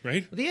 really.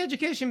 Right? Well, the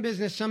education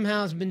business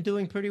somehow has been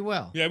doing pretty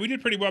well. Yeah, we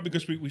did pretty well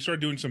because we started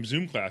doing some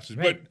Zoom classes,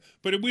 Right.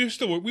 but we were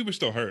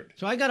still hurt.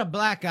 So I got a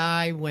black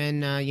eye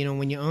when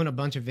when you own a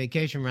bunch of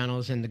vacation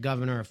rentals and the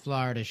governor of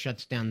Florida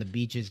shuts down the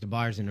beaches, the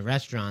bars, and the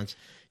restaurants.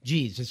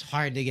 Geez, it's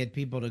hard to get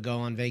people to go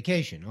on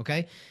vacation.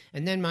 Okay,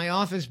 and then my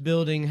office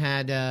building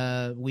had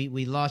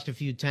we lost a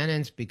few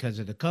tenants because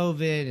of the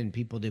COVID, and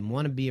people didn't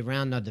want to be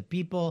around other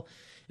people,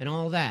 and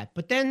all that.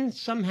 But then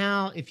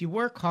somehow, if you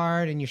work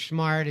hard and you're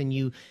smart and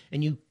you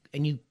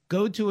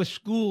go to a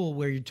school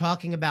where you're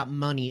talking about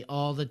money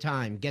all the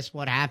time, guess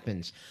what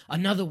happens?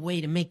 Another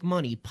way to make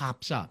money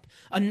pops up.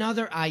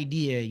 Another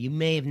idea you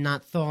may have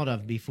not thought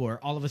of before.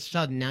 All of a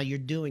sudden, now you're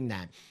doing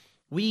that.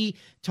 We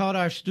taught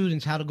our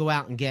students how to go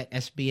out and get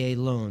SBA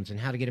loans and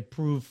how to get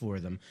approved for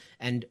them.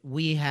 And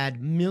we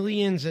had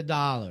millions of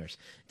dollars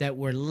that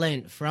were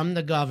lent from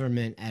the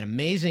government at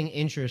amazing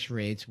interest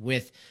rates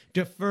with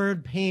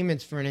deferred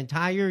payments for an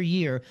entire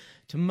year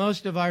to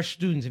most of our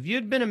students. If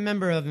you'd been a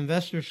member of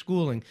Investor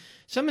Schooling,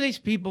 some of these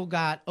people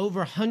got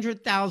over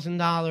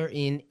 $100,000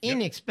 in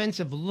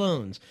inexpensive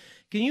loans.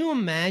 Can you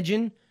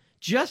imagine?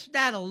 Just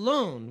that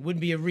alone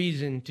would be a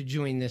reason to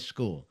join this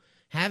school.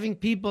 Having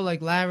people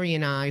like Larry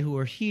and I who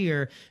are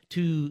here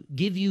to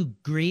give you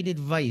great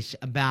advice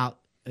about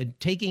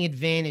taking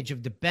advantage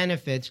of the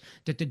benefits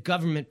that the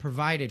government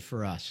provided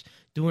for us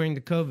during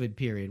the COVID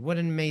period. What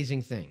an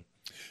amazing thing.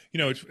 You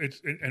know,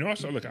 it's and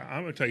also look,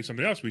 I'm going to tell you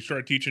something else. We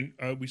started teaching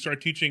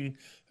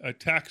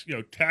tax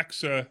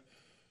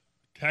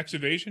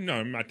evasion.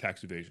 No, not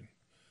tax evasion.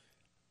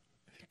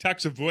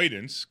 Tax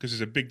avoidance, because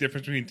there's a big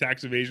difference between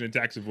tax evasion and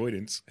tax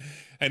avoidance.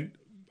 And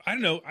I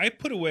don't know, I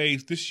put away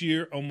this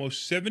year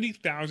almost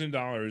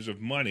 $70,000 of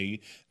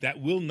money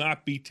that will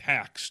not be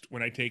taxed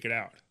when I take it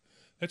out.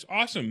 That's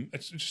awesome.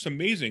 It's just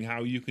amazing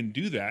how you can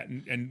do that.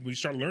 And when you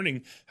start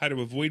learning how to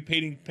avoid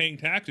paying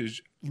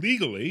taxes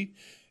legally,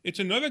 it's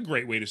another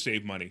great way to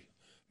save money.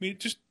 I mean,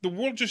 the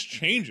world just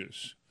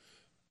changes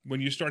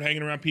when you start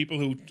hanging around people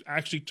who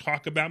actually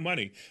talk about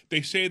money.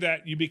 They say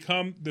that you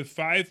become the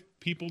 5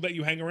 people that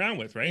you hang around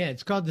with, right? Yeah,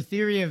 it's called the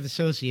theory of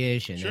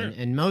association. Sure.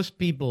 And most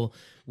people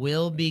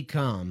will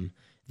become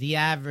the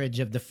average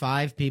of the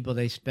 5 people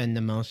they spend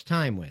the most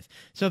time with.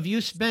 So if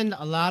you spend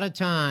a lot of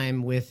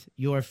time with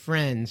your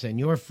friends and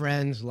your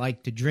friends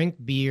like to drink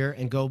beer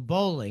and go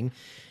bowling,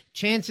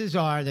 chances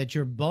are that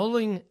your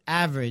bowling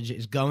average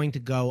is going to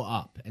go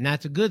up. And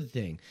that's a good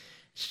thing.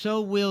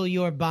 So will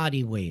your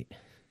body weight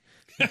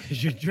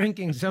because you're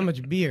drinking so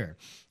much beer.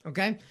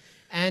 Okay?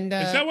 And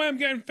is that why I'm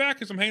getting fat?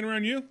 Because I'm hanging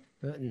around you?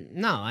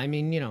 No, I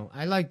mean,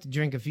 I like to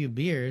drink a few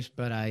beers,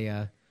 but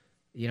I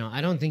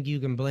don't think you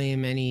can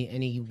blame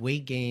any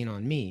weight gain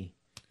on me.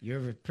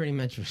 You're pretty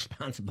much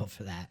responsible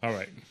for that. All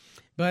right.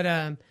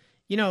 But,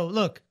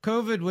 look,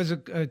 COVID was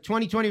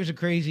 2020 was a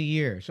crazy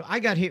year. So I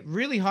got hit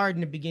really hard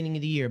in the beginning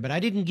of the year, but I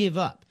didn't give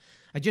up.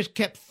 I just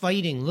kept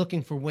fighting,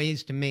 looking for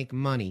ways to make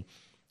money,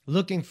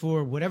 looking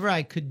for whatever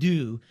I could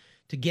do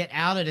to get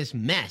out of this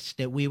mess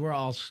that we were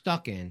all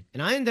stuck in.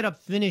 And I ended up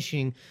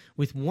finishing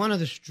with one of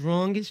the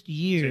strongest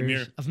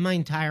years of my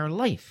entire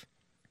life.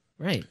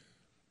 Right.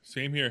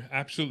 Same here.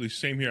 Absolutely.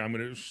 Same here. I'm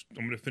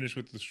gonna finish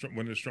with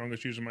one of the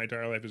strongest years of my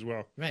entire life as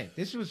well. Right.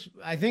 This was,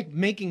 I think,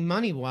 making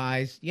money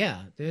wise.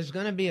 Yeah. There's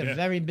going to be a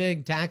very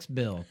big tax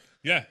bill.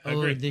 Yeah, I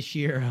agree. This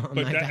year.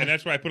 And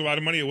that's why I put a lot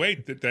of money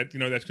away that's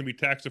going to be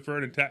tax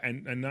deferred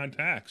and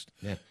non-taxed.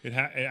 Yeah.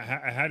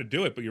 I had to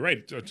do it, but you're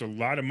right. It's a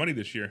lot of money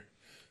this year.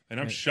 And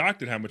I'm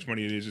shocked at how much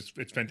money it is.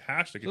 It's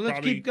fantastic. So it's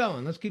let's keep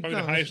going. Let's keep probably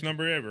going. the highest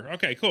number ever.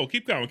 Okay, cool.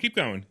 Keep going. Keep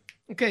going.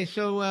 Okay,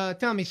 so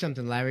tell me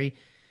something, Larry.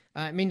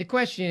 I mean, the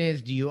question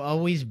is, do you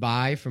always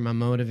buy from a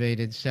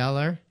motivated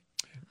seller?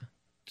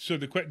 So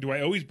do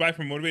I always buy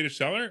from a motivated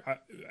seller?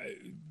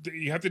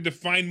 You have to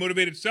define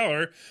motivated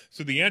seller.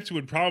 So the answer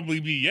would probably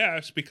be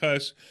yes,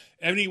 because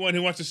anyone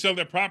who wants to sell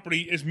their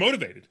property is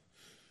motivated.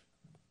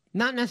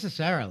 Not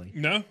necessarily.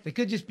 No, they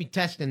could just be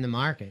testing the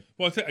market.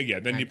 Well,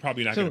 then you're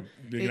probably not going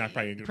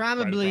to.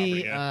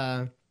 Probably,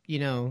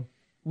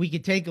 we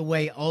could take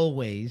away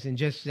always and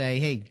just say,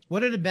 hey,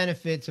 what are the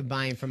benefits of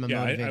buying from a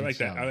motivated I like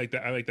seller?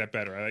 that. I like that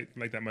better. I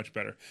like that much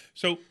better.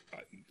 So,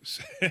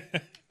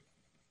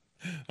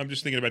 I'm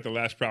just thinking about the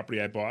last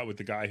property I bought with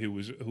the guy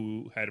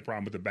who had a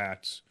problem with the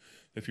bats.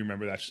 If you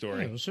remember that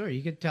story. Yeah, well, sure.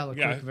 You could tell a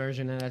quick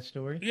version of that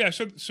story. Yeah.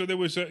 So there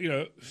was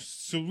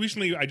so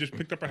recently I just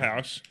picked up a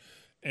house.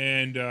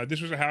 And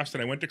this was a house that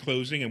I went to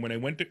closing. And when I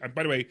went to,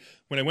 by the way,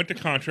 when I went to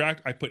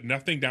contract, I put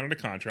nothing down on the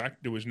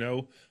contract. There was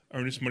no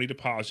earnest money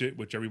deposit,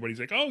 which everybody's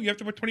like, oh, you have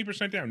to put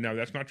 20% down. No,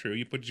 that's not true.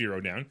 You put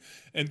 0 down.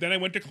 And then I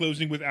went to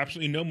closing with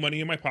absolutely no money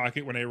in my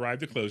pocket when I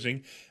arrived at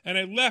closing. And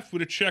I left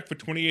with a check for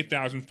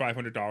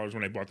 $28,500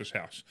 when I bought this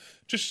house,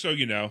 just so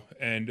you know.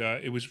 And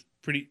it was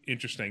pretty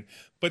interesting.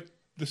 But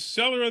the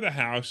seller of the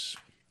house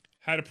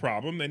had a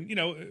problem. And, you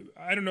know,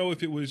 I don't know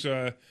if it was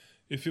a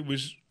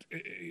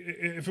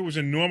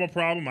normal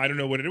problem. I don't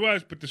know what it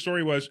was, but the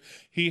story was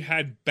he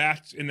had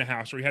bats in the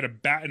house, or he had a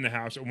bat in the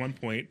house at one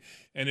point,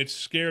 and it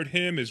scared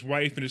him, his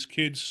wife, and his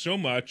kids so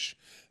much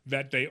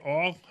that they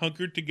all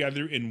hunkered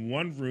together in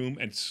one room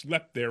and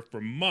slept there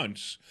for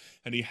months,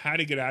 and he had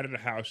to get out of the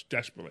house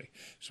desperately.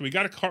 So he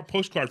got a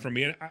postcard from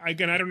me, and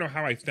again, I don't know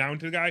how I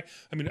found the guy.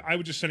 I mean, I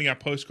was just sending out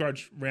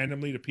postcards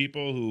randomly to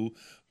people who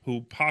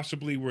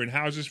possibly were in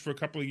houses for a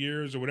couple of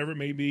years or whatever it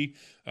may be.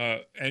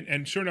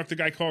 And sure enough, the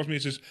guy calls me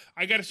and says,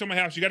 I got to sell my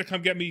house. You got to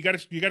come get me. I got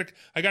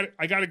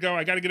to go.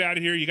 I got to get out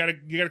of here. You got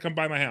to come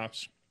buy my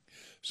house.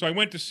 So I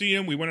went to see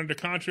him. We went under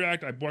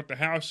contract. I bought the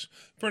house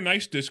for a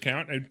nice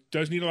discount. It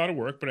does need a lot of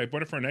work, but I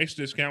bought it for a nice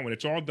discount. When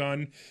it's all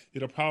done,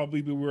 it'll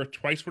probably be worth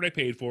twice what I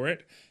paid for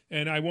it.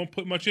 And I won't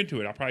put much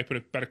into it. I'll probably put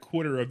about a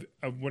quarter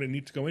of what it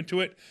needs to go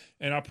into it.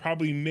 And I'll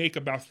probably make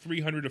about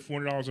 $300 to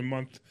 $400 a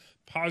month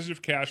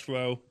positive cash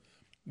flow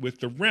with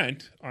the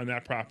rent on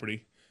that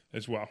property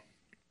as well.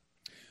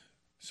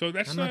 So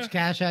that's how much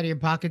cash out of your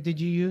pocket did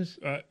you use?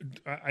 I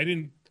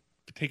didn't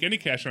take any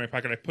cash in my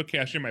pocket. I put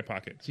cash in my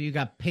pocket. So you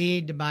got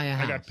paid to buy a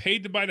house. I got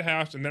paid to buy the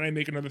house, and then I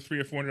make another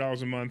 $300 or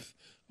 $400 a month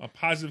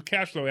positive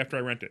cash flow after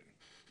I rent it.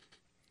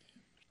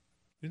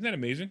 Isn't that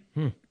amazing?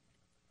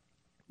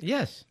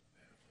 Yes.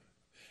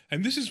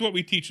 And this is what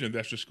we teach in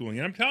investor schooling.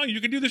 And I'm telling you,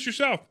 you can do this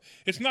yourself.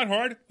 It's not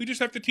hard. We just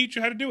have to teach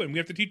you how to do it. And we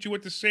have to teach you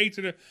what to say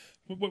to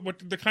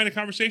what the kind of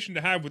conversation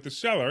to have with the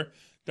seller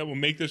that will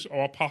make this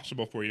all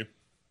possible for you.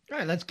 All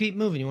right, let's keep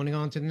moving. You want to go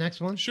on to the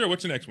next one? Sure.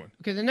 What's the next one?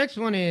 Okay, the next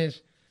one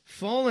is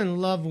fall in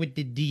love with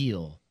the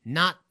deal,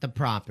 not the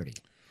property.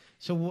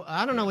 So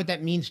I don't know what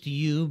that means to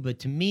you, but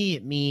to me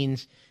it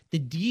means the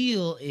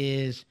deal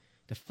is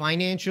the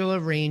financial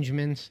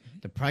arrangements,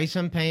 the price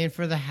I'm paying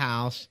for the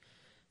house,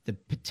 the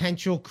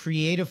potential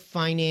creative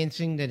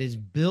financing that is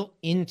built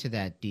into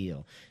that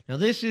deal. Now,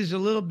 this is a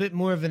little bit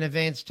more of an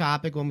advanced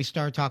topic when we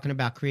start talking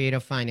about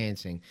creative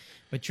financing.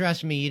 But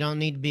trust me, you don't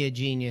need to be a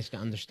genius to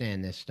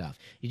understand this stuff.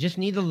 You just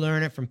need to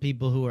learn it from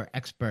people who are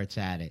experts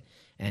at it.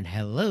 And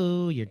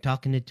hello, you're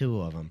talking to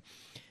 2 of them.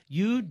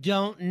 You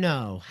don't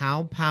know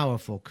how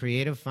powerful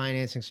creative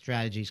financing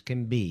strategies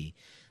can be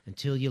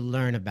until you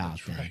learn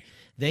about them. Right.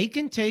 They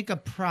can take a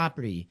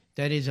property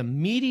that is a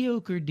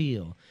mediocre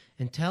deal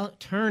and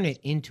turn it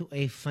into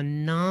a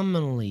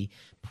phenomenally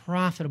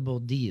profitable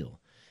deal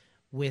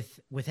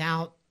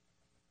without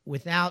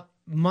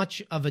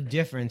much of a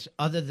difference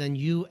other than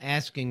you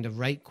asking the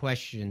right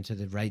question to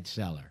the right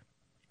seller.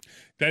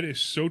 That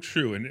is so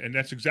true, and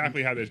that's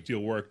exactly how this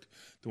deal worked.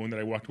 The one that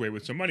I walked away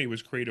with some money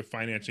was creative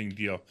financing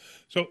deal.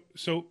 So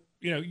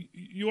you know,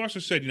 you also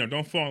said, you know,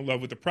 don't fall in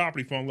love with the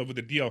property, fall in love with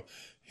the deal.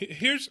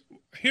 Here's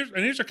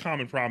a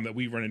common problem that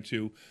we run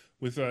into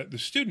with the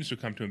students who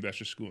come to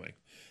investor schooling.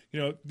 You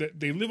know,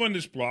 they live on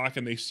this block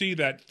and they see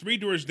that 3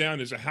 doors down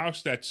there's a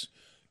house that's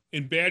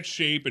in bad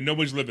shape and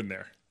nobody's living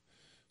there.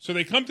 So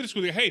they come to the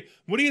school. They go, hey,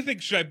 what do you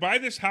think? Should I buy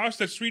this house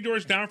that's 3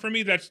 doors down from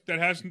me? And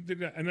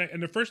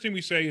the first thing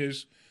we say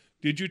is,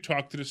 did you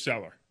talk to the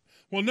seller?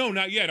 Well, no,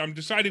 not yet. I'm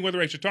deciding whether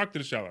I should talk to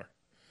the seller.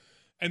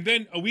 And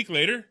then a week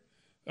later,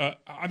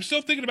 I'm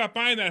still thinking about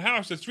buying that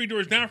house that's 3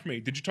 doors down from me.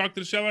 Did you talk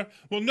to the seller?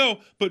 Well, no,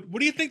 but what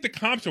do you think the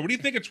comps are? What do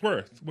you think it's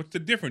worth? What's the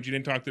difference? You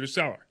didn't talk to the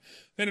seller.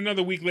 Then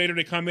another week later,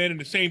 they come in and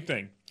the same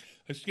thing.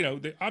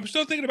 I'm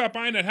still thinking about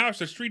buying that house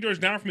that's 3 doors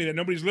down from me that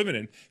nobody's living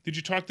in. Did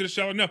you talk to the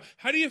seller? No.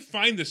 How do you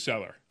find the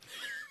seller?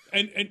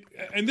 And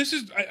this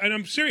is, and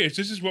I'm serious,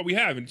 this is what we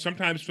have. And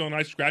sometimes Phil and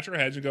I scratch our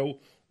heads and go,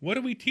 what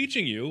are we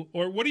teaching you?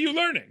 Or what are you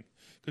learning?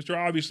 Because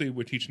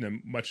we're teaching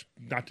them much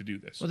not to do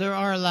this. Well, there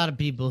are a lot of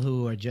people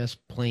who are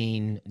just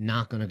plain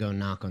not going to go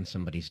knock on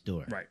somebody's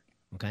door. Right.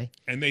 Okay.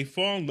 And they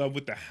fall in love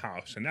with the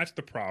house, and that's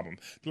the problem.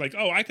 They're like,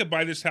 oh, I could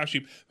buy this house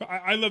cheap.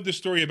 I love the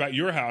story about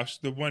your house,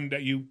 the one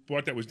that you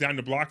bought that was down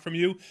the block from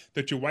you,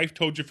 that your wife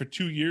told you for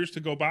 2 years to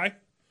go buy.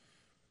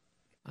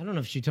 I don't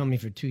know if she told me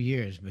for 2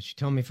 years, but she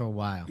told me for a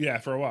while. Yeah,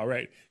 for a while,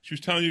 right. She was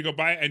telling you to go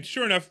buy it, and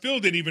sure enough, Phil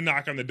didn't even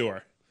knock on the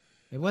door.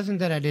 It wasn't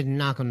that I didn't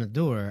knock on the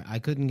door. I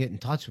couldn't get in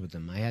touch with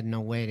them. I had no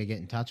way to get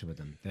in touch with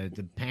them.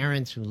 The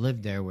parents who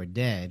lived there were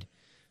dead.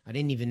 I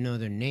didn't even know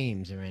their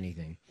names or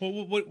anything.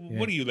 Well, what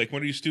are you, like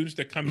one of these students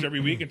that comes every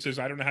week and says,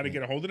 I don't know how to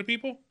get a hold of the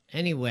people?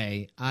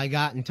 Anyway, I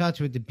got in touch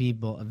with the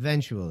people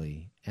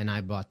eventually, and I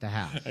bought the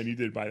house. And you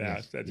did buy the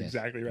house. That's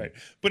exactly right.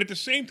 But at the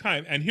same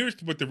time, and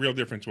here's what the real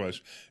difference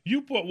was.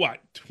 You bought,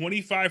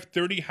 25,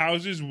 30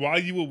 houses while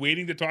you were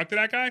waiting to talk to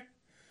that guy?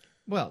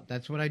 Well,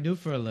 that's what I do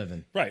for a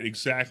living. Right,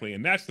 exactly.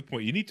 And that's the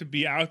point. You need to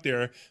be out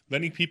there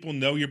letting people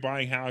know you're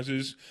buying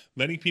houses,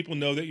 letting people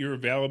know that you're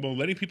available,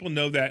 letting people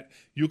know that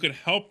you can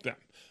help them.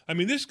 I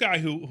mean, this guy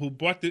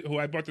who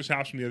I bought this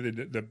house from the other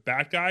day, the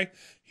bat guy,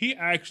 he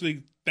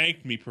actually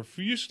thanked me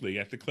profusely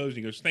at the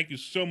closing. He goes, "Thank you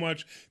so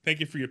much. Thank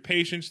you for your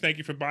patience. Thank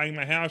you for buying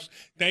my house.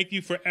 Thank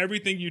you for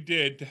everything you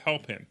did to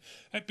help him."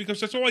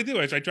 Because that's all I do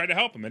is I try to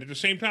help him. And at the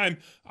same time,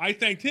 I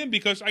thanked him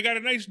because I got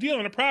a nice deal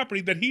on a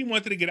property that he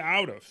wanted to get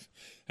out of.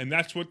 And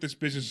that's what this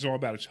business is all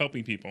about. It's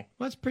helping people.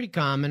 Well, it's pretty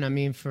common, I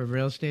mean, for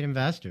real estate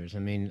investors. I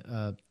mean,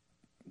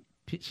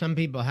 some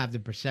people have the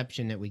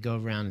perception that we go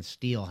around and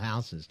steal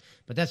houses,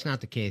 but that's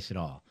not the case at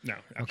all. No,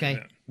 okay?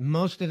 not.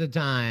 Most of the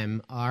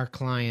time, our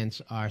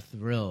clients are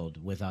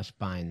thrilled with us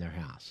buying their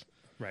house.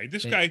 Right.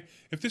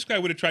 If this guy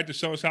would have tried to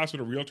sell his house with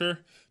a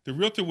realtor, the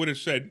realtor would have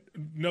said,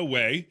 "No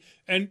way."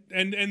 And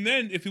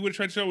then if he would have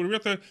tried to sell it with a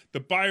realtor, the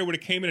buyer would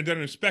have came in and done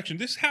an inspection.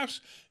 This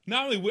house,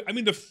 not only, I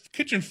mean, the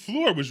kitchen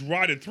floor was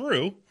rotted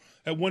through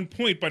at one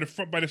point by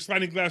the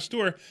sliding glass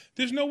door.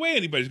 There's no way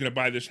anybody's going to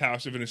buy this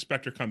house if an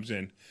inspector comes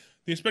in.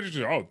 The inspector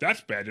says, "Oh,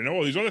 that's bad. You know,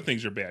 all these other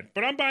things are bad."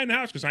 But I'm buying the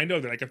house because I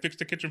know that I can fix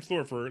the kitchen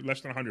floor for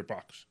less than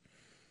 $100.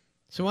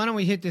 So why don't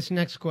we hit this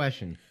next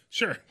question?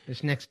 Sure.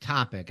 This next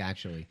topic,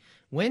 actually.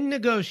 When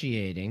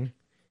negotiating,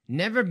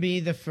 never be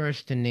the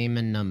first to name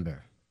a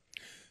number.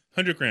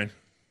 100 grand.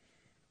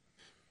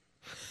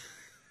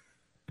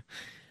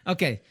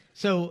 Okay,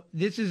 so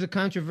this is a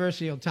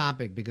controversial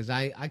topic because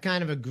I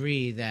kind of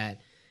agree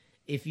that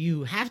if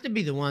you have to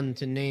be the one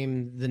to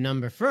name the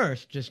number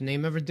first, just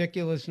name a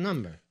ridiculous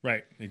number.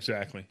 Right,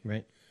 exactly.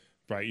 Right.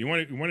 Right. You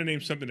want to name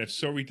something that's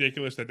so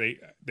ridiculous that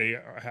they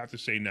have to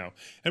say no.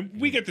 And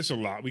we get this a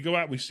lot. We go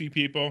out, we see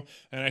people,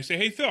 and I say,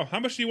 "Hey, Phil, how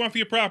much do you want for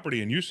your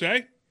property?" And you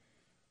say?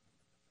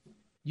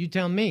 You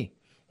tell me.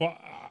 Well,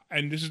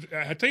 and this is,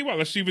 I tell you what,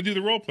 let's see if we do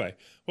the role play.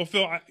 Well,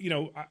 Phil,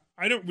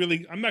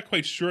 I'm not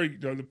quite sure.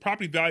 The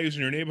property values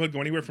in your neighborhood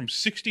go anywhere from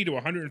 $60,000 to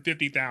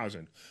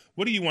 $150,000.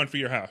 What do you want for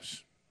your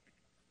house?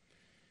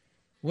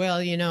 Well,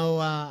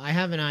 I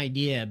have an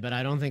idea, but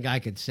I don't think I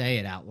could say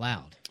it out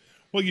loud.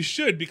 Well, you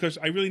should, because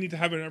I really need to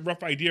have a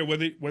rough idea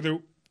whether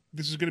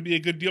this is going to be a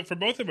good deal for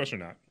both of us or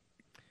not.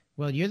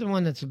 Well, you're the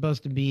one that's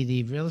supposed to be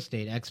the real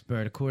estate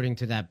expert, according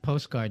to that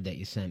postcard that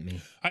you sent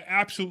me. I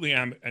absolutely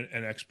am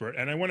an expert,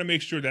 and I want to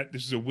make sure that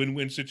this is a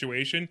win-win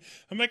situation.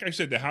 And like I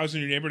said, the houses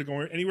in your neighborhood are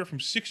going anywhere from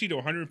 $60,000 to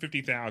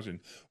 $150,000.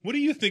 What do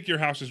you think your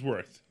house is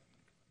worth?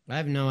 I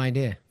have no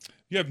idea.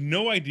 You have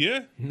no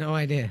idea? No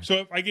idea. So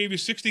if I gave you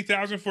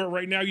 $60,000 for it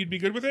right now, you'd be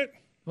good with it?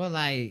 Well,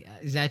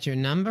 is that your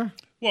number?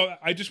 Well,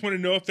 I just want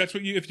to know if that's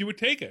if you would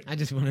take it. I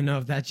just want to know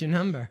if that's your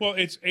number. Well,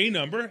 it's a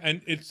number,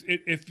 and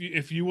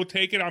if you will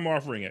take it, I'm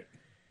offering it.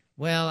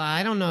 Well,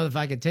 I don't know if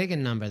I could take a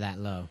number that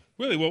low.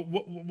 Really? Well,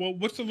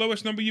 what's the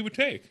lowest number you would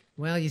take?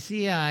 Well, you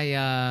see,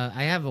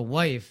 I have a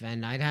wife,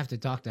 and I'd have to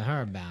talk to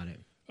her about it.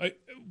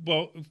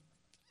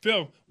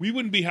 Phil, we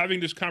wouldn't be having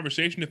this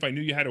conversation if I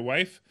knew you had a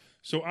wife.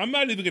 So I'm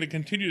not even going to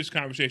continue this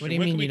conversation. What do you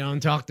mean you don't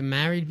talk to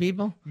married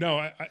people?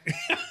 No,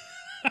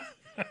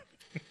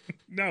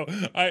 No,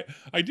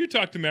 I do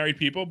talk to married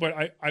people,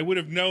 but I would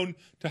have known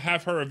to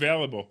have her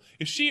available.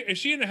 Is she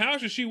in the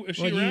house? Is she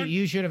around?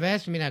 You should have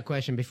asked me that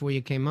question before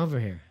you came over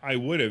here. I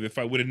would have if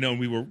I would have known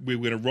we were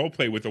going to role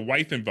play with a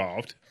wife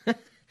involved.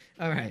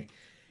 All right.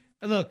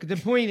 Look, the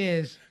point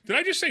is... Did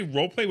I just say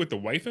role play with the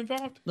wife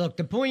involved? Look,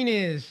 the point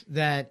is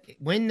that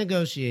when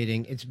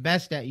negotiating, it's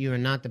best that you are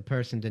not the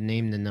person to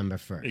name the number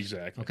first.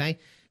 Exactly. Okay?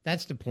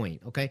 That's the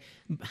point, okay?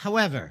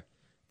 However,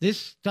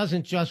 this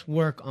doesn't just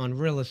work on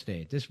real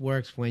estate. This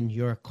works when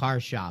you're car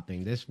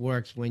shopping. This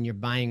works when you're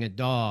buying a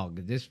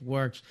dog. This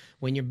works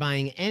when you're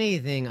buying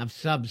anything of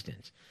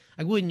substance.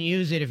 I wouldn't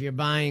use it if you're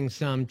buying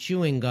some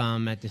chewing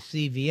gum at the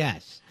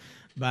CVS,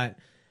 but...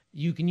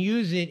 You can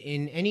use it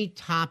in any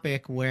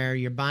topic where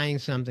you're buying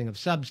something of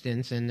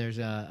substance and there's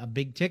a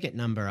big ticket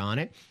number on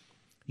it.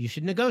 You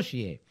should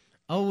negotiate.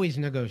 Always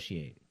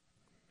negotiate.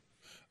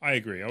 I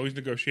agree. Always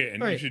negotiate,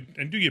 and right. You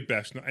should do your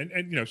best.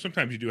 And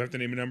sometimes you do have to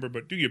name a number,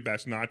 but do your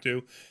best not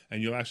to,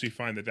 and you'll actually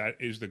find that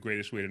is the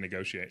greatest way to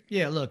negotiate.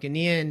 Yeah. Look, in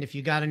the end, if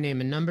you got to name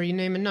a number, you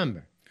name a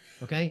number,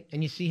 okay?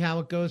 And you see how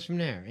it goes from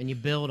there, and you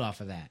build off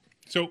of that.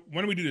 So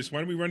why don't we do this? Why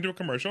don't we run to a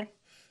commercial,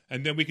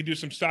 and then we can do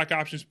some stock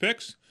options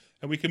picks,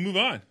 and we can move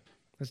on.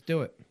 Let's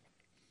do it.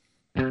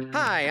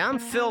 Hi, I'm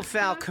Phil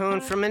Falcone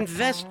from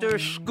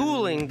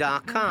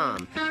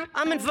InvestorSchooling.com.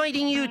 I'm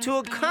inviting you to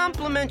a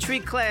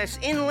complimentary class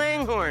in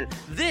Langhorne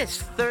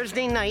this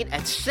Thursday night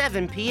at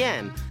 7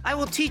 p.m. I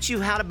will teach you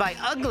how to buy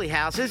ugly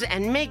houses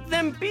and make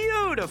them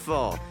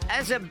beautiful.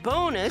 As a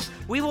bonus,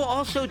 we will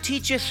also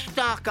teach you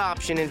stock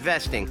option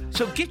investing.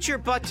 So get your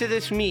butt to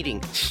this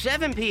meeting,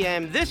 7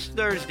 p.m. this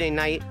Thursday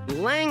night,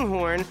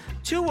 Langhorne,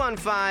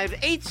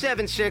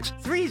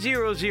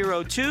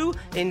 215-876-3002,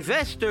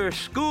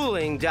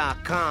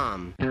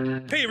 InvestorSchooling.com.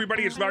 Hey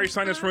everybody, it's Larry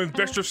Steinhaus from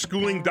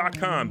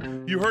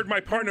InvestorSchooling.com. You heard my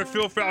partner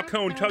Phil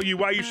Falcone tell you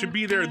why you should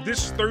be there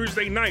this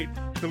Thursday night.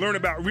 to learn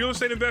about real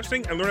estate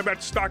investing and learn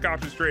about stock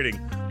options trading.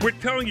 We're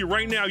telling you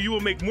right now, you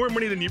will make more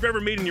money than you've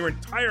ever made in your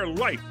entire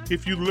life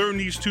if you learn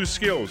these two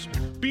skills.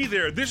 Be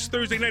there this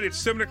Thursday night at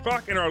 7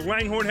 o'clock in our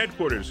Langhorne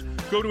headquarters.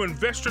 Go to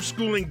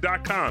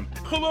investorschooling.com.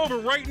 Pull over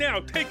right now.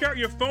 Take out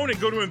your phone and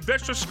go to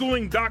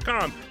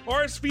investorschooling.com.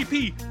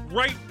 RSVP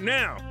right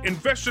now.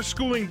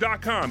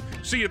 Investorschooling.com.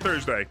 See you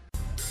Thursday.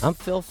 I'm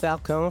Phil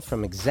Falcone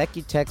from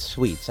Executech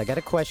Suites. I got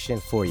a question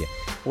for you.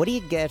 What do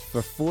you get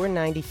for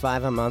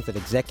 $495 a month at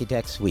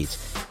Executech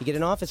Suites? You get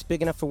an office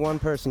big enough for one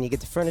person. You get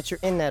the furniture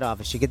in that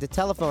office. You get the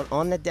telephone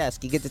on the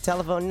desk. You get the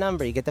telephone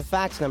number. You get the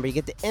fax number. You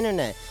get the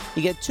internet.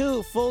 You get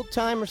 2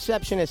 full-time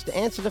receptionists to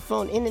answer the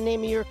phone in the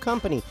name of your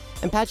company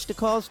and patch the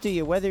calls to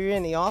you, whether you're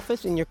in the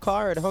office, in your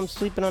car, or at home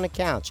sleeping on a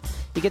couch.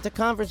 You get the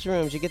conference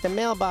rooms. You get the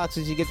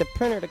mailboxes. You get the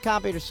printer, the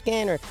copier, the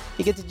scanner.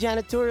 You get the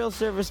janitorial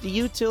service, the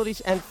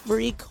utilities, and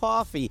free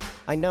coffee.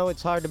 I know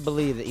it's hard to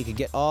believe that you could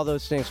get all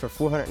those things for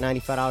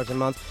 $495 a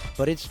month,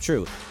 but it's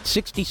true.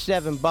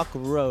 67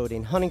 Buckle Road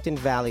in Huntington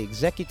Valley,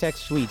 Executech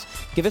Suites.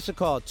 Give us a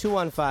call,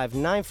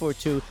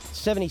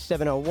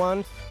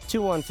 215-942-7701,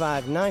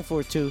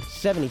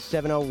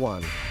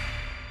 215-942-7701.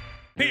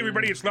 Hey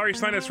everybody, it's Larry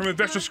Steinhaus from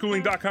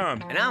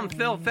InvestorSchooling.com. And I'm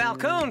Phil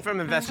Falcone from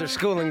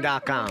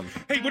InvestorSchooling.com.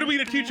 Hey, what are we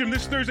going to teach them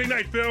this Thursday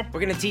night, Phil? We're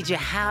going to teach you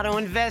how to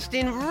invest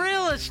in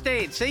real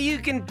estate so you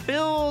can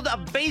build a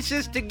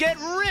basis to get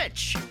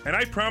rich. And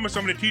I promise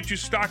I'm going to teach you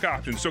stock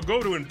options. So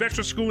go to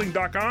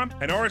InvestorSchooling.com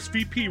and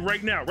RSVP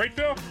right now. Right,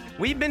 Phil?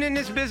 We've been in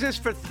this business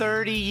for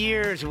 30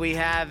 years. We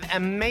have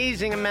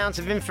amazing amounts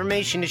of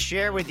information to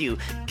share with you.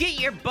 Get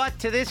your butt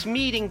to this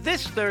meeting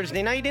this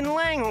Thursday night in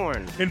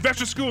Langhorne.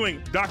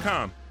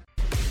 InvestorSchooling.com.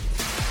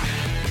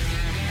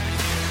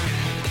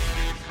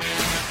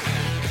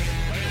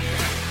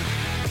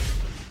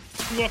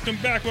 Welcome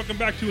back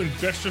to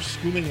Investor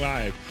Schooling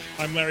Live.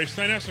 I'm Larry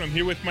Steinhaus, and I'm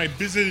here with my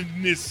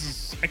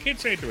business. I can't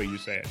say it the way you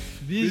say it.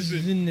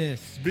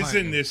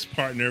 Business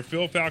partner,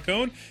 Phil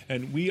Falcone,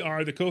 and we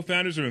are the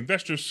co-founders of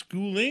Investor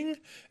Schooling,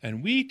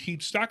 and we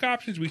teach stock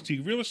options, we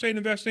teach real estate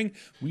investing,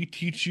 we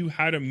teach you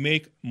how to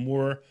make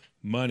more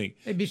money.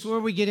 Hey, before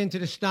we get into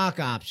the stock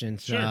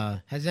options,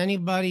 Sure. Has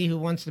anybody who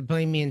wants to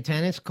play me in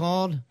tennis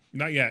called?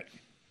 Not yet.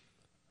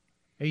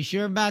 Are you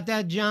sure about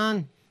that,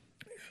 John?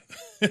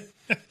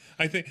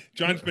 I think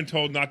John's been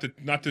told not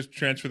to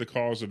transfer the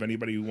calls of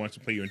anybody who wants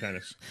to play you in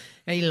tennis.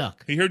 Hey,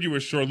 look. He heard you were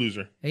a sore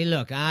loser. Hey,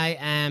 look,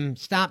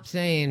 stop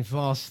saying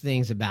false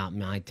things about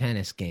my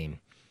tennis game.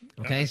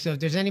 Okay, so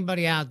if there's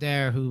anybody out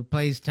there who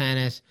plays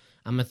tennis,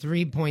 I'm a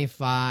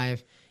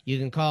 3.5. You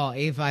can call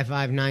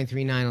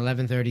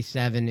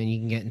 855-939-1137, and you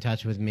can get in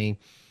touch with me.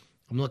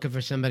 I'm looking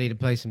for somebody to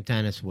play some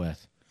tennis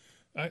with.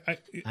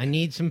 I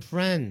need some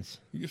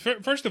friends.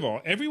 First of all,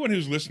 everyone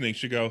who's listening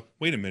should go,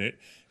 wait a minute.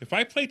 If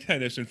I play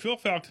tennis and Phil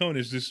Falcone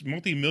is this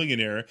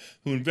multimillionaire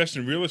who invests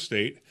in real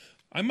estate,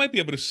 I might be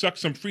able to suck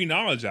some free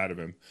knowledge out of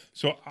him.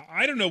 So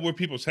I don't know where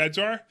people's heads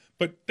are,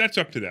 but that's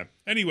up to them.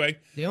 Anyway.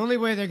 The only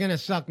way they're going to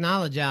suck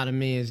knowledge out of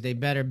me is they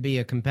better be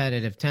a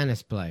competitive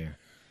tennis player.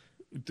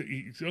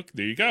 Look,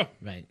 there you go.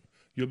 Right.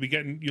 You'll be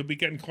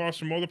getting calls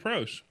from all the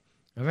pros.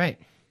 All right.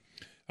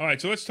 All right,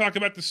 so let's talk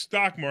about the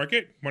stock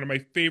market, one of my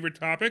favorite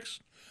topics.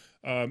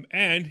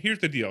 And here's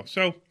the deal.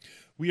 So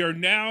we are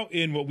now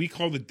in what we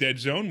call the dead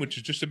zone, which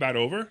is just about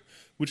over,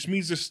 which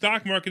means the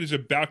stock market is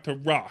about to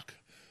rock.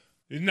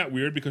 Isn't that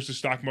weird? Because the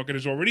stock market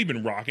has already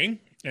been rocking,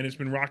 and it's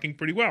been rocking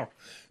pretty well.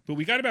 But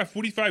we got about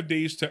 45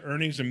 days to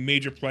earnings of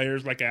major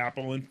players like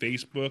Apple and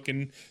Facebook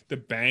and the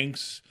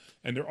banks,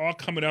 and they're all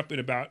coming up in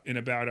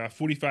about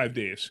 45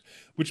 days,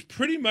 which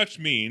pretty much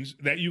means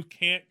that you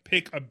can't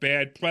pick a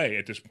bad play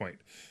at this point.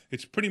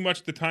 It's pretty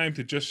much the time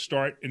to just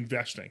start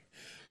investing.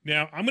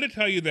 Now, I'm going to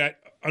tell you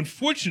that,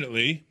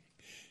 unfortunately,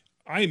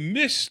 I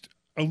missed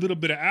a little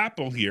bit of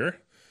Apple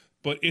here,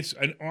 but it's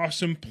an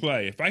awesome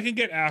play. If I can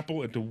get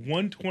Apple at the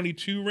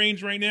 122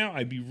 range right now,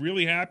 I'd be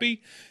really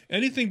happy.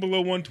 Anything below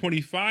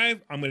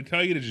 125, I'm going to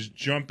tell you to just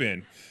jump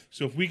in.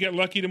 So if we get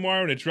lucky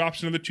tomorrow and it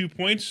drops another 2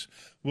 points,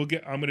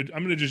 I'm going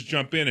to just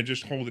jump in and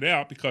just hold it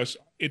out because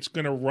it's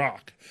going to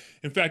rock.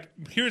 In fact,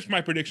 here's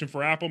my prediction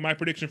for Apple. My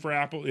prediction for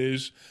Apple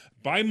is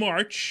by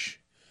March,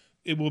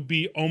 it will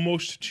be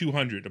almost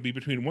 200. It'll be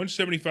between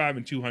 175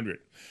 and 200.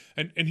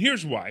 And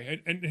here's why.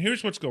 And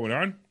here's what's going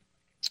on.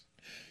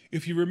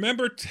 If you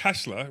remember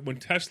Tesla, when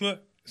Tesla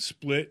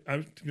split,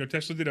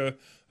 Tesla did a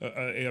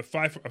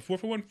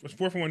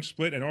 4-for-1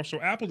 split, and also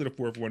Apple did a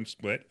 4-for-1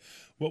 split.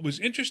 What was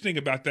interesting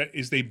about that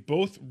is they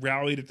both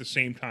rallied at the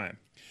same time.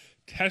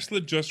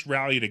 Tesla just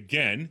rallied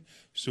again,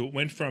 so it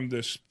went from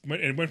the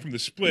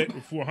split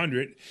of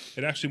 400.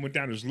 It actually went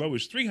down as low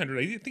as 300.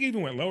 I think it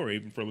even went lower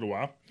even for a little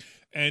while,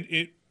 and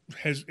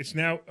it's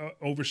now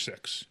over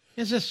 6.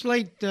 There's a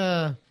slight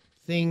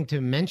thing to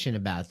mention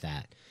about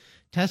that.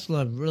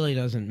 Tesla really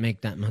doesn't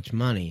make that much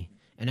money,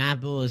 and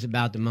Apple is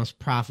about the most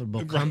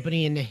profitable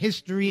company in the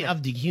history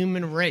of the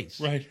human race.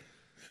 Right.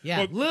 Yeah,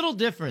 well, little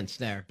difference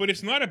there. But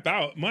it's not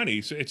about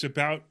money. So it's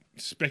about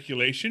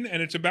speculation,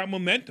 and it's about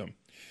momentum.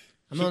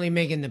 I'm only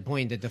making the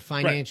point that the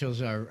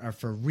financials are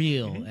for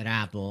real at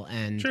Apple.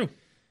 And true.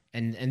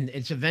 And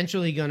it's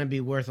eventually going to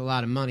be worth a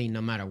lot of money no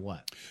matter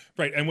what.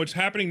 Right. And what's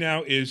happening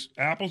now is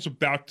Apple's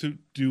about to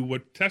do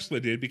what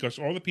Tesla did, because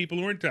all the people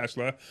who are in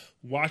Tesla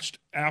watched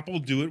Apple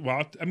do it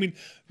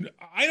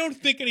I don't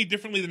think any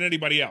differently than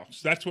anybody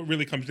else. That's what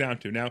really comes down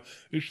to. Now,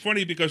 it's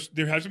funny because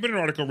there hasn't been an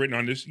article written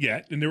on this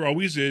yet, and there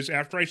always is.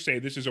 After I say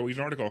this is always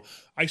an article,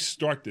 I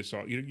start this.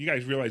 You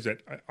guys realize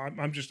that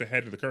I'm just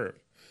ahead of the curve.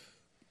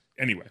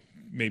 Anyway,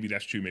 maybe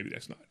that's true, maybe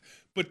that's not.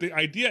 But the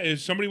idea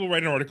is somebody will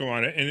write an article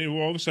on it, and it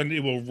will all of a sudden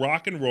it will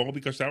rock and roll,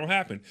 because that'll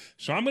happen.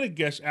 So I'm going to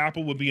guess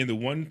Apple will be in the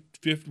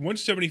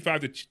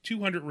 175 to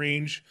 200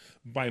 range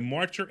by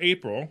March or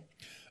April.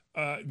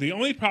 The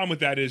only problem with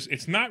that is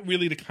it's not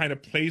really the kind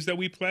of plays that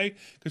we play,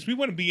 because we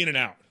want to be in and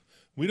out.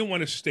 We don't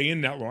want to stay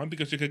in that long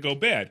because it could go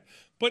bad.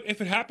 But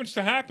if it happens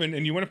to happen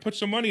and you want to put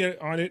some money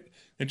on it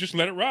and just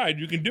let it ride,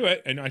 you can do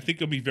it. And I think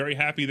you'll be very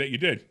happy that you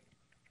did.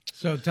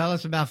 So tell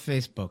us about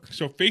Facebook.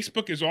 So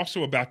Facebook is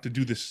also about to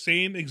do the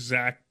same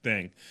exact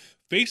thing.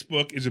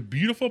 Facebook is a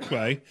beautiful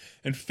play,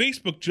 and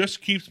Facebook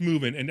just keeps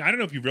moving. And I don't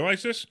know if you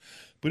realize this,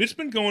 but it's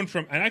been going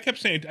from, and I kept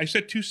saying, I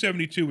said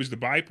 272 was the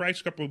buy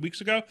price a couple of weeks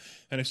ago,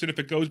 and I said if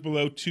it goes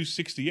below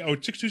 268,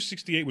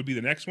 268 would be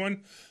the next one.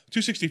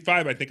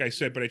 265, I think I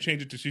said, but I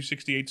changed it to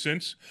 268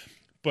 since.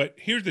 But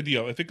here's the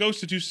deal. If it goes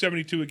to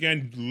 272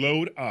 again,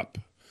 load up.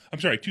 I'm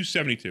sorry,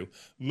 272.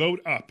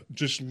 Load up.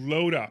 Just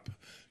load up.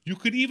 You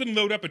could even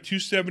load up at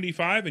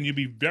 275, and you'd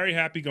be very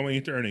happy going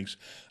into earnings.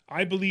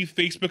 I believe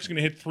Facebook's going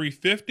to hit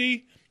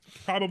 350,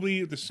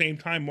 probably at the same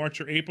time, March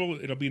or April.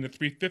 It'll be in the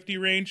 350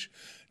 range.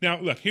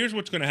 Now, look, here's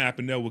what's going to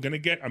happen, though. We're going to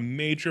get a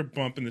major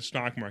bump in the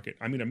stock market.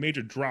 I mean, a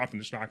major drop in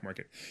the stock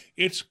market.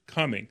 It's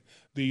coming.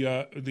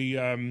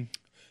 The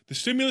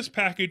stimulus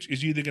package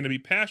is either going to be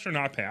passed or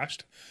not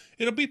passed.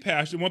 It'll be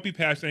passed. It won't be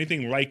passed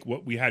anything like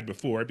what we had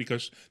before,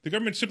 because the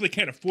government simply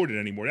can't afford it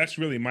anymore. That's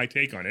really my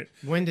take on it.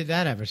 When did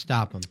that ever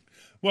stop them?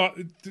 Well,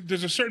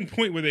 there's a certain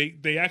point where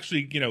they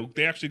actually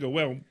go,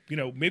 well,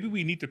 maybe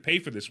we need to pay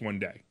for this one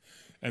day,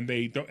 and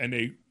they don't,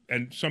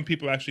 and some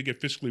people actually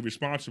get fiscally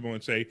responsible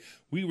and say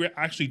we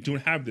actually don't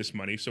have this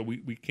money, so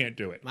we can't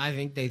do it. I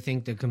think they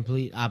think the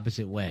complete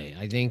opposite way.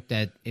 I think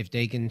that if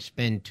they can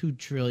spend $2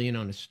 trillion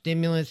on a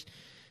stimulus,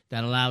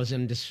 that allows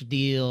them to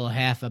steal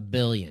 $500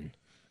 million.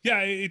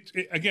 Yeah,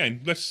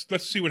 again, let's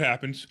see what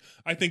happens.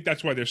 I think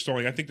that's why they're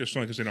stalling. I think they're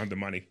stalling because they don't have the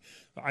money.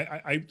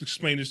 I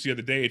explained this the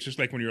other day. It's just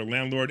like when you're a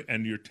landlord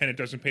and your tenant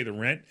doesn't pay the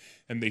rent,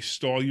 and they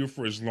stall you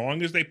for as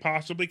long as they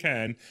possibly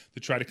can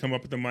to try to come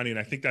up with the money. And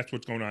I think that's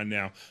what's going on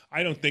now.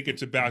 I don't think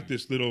it's about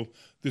this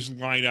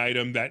line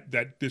item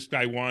that this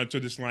guy wants, or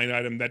this line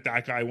item that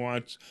guy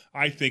wants.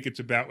 I think it's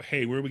about,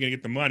 hey, where are we going to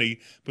get the money?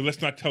 But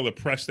let's not tell the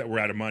press that we're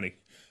out of money.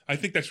 I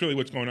think that's really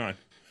what's going on.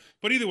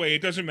 But either way,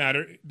 it doesn't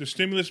matter. The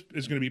stimulus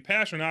is going to be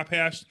passed or not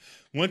passed.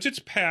 Once it's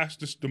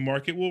passed, the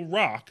market will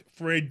rock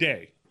for a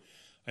day.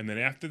 And then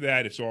after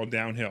that, it's all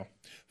downhill.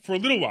 For a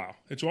little while,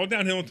 it's all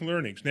downhill until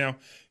earnings. Now,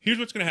 here's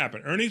what's going to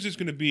happen. Earnings is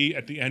going to be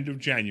at the end of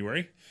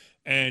January,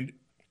 and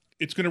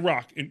it's going to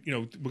rock. And,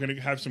 we're going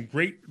to have some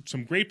great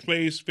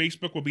plays.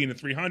 Facebook will be in the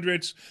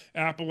 300s.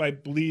 Apple, I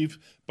believe,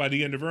 by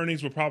the end of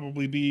earnings will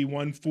probably be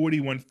 140,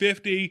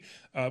 150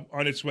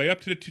 on its way up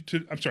to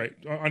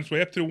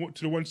the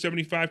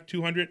 175,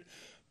 200.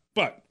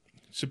 But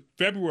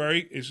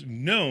February is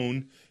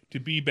known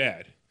to be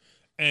bad,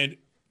 and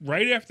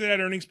right after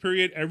that earnings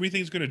period,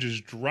 everything's going to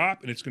just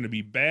drop, and it's going to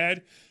be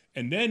bad.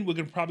 And then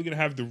we're probably going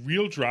to have the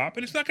real drop,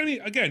 and it's not going to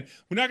be, again,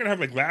 we're not going to have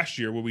like last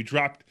year where we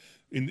dropped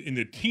in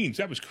the teens.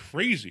 That was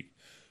crazy.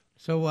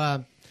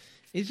 So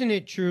isn't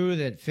it true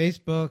that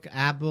Facebook,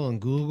 Apple,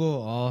 and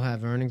Google all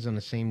have earnings on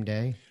the same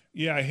day?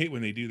 Yeah, I hate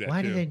when they do that.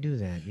 Why do they do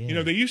that?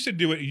 Yeah. They used to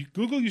do it.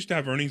 Google used to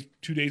have earnings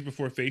 2 days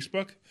before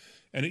Facebook,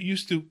 and it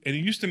used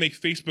to make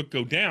Facebook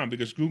go down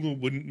because Google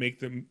wouldn't make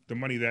the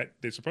money that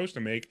they're supposed to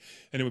make,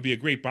 and it would be a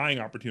great buying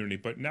opportunity.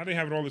 But now they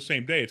have it all the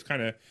same day. It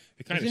kind of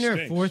Isn't there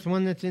a fourth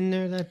one that's in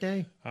there that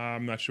day?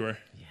 I'm not sure.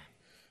 Yeah.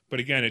 But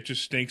again, it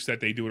just stinks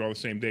that they do it all the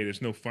same day.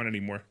 There's no fun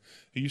anymore.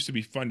 It used to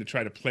be fun to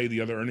try to play the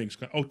other earnings.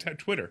 Oh,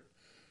 Twitter.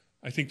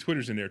 I think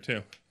Twitter's in there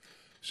too.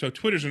 So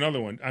Twitter's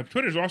another one.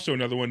 Twitter's also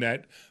another one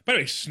that, by the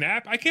way,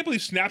 Snap. I can't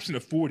believe Snap's in the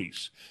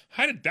 40s.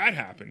 How did that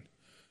happen?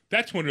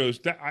 That's one of those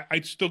that I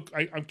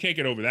can't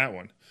get over that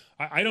one.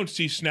 I don't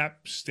see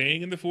Snap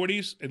staying in the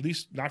 40s, at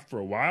least not for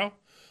a while.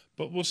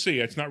 But we'll see.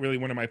 It's not really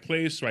one of my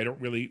plays, so I don't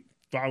really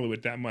follow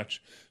it that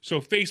much. So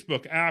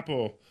Facebook,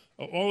 Apple,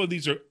 all of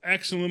these are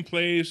excellent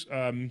plays.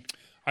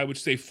 I would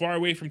stay far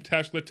away from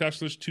Tesla.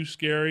 Tesla's too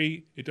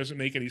scary. It doesn't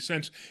make any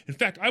sense. In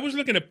fact, I was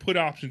looking at put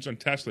options on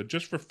Tesla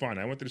just for fun.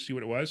 I wanted to see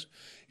what it was.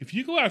 If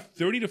you go out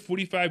 30 to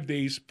 45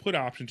 days put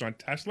options on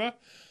Tesla,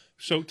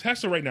 so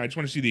Tesla right now, I just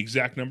want to see the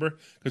exact number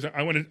because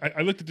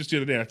I looked at this the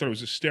other day and I thought it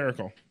was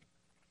hysterical.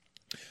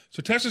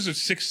 So Tesla's at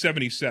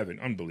 677.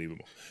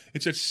 Unbelievable.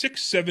 It's at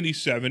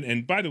 677.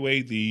 And by the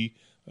way, do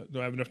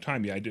I have enough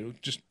time? Yeah, I do.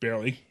 Just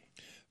barely.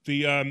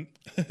 The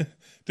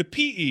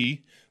PE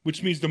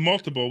which means the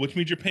multiple, which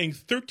means you're paying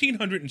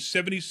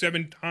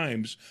 1,377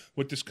 times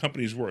what this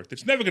company is worth.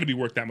 It's never going to be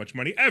worth that much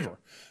money ever.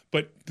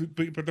 But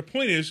the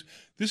point is,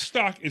 this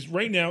stock is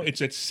right now,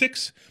 it's at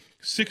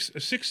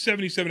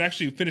 677.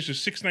 Actually, it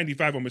finishes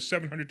 695, almost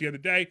 700 the other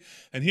day.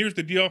 And here's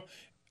the deal.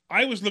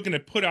 I was looking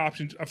at put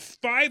options. A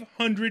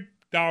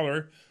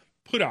 $500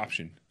 put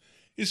option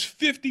is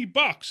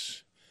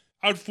 $50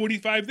 out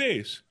 45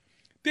 days.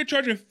 They're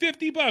charging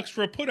 $50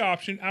 for a put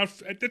option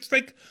out. That's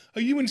like,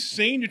 are you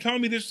insane? You're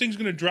telling me this thing's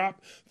going to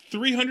drop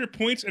 300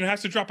 points and it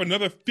has to drop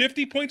another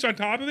 50 points on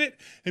top of it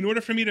in order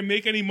for me to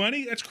make any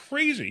money? That's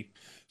crazy.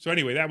 So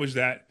anyway, that was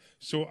that.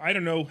 So I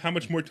don't know how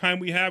much more time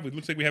we have. It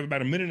looks like we have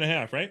about a minute and a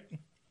half, right?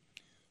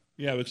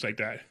 Yeah, it looks like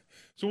that.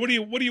 So what do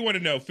you want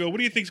to know, Phil? What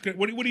do you think's going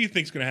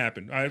to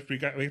happen? I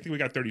think we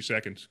got 30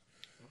 seconds.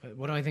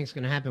 What do I think is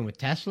going to happen with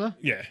Tesla?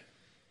 Yeah.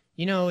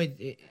 You know,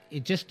 it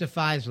just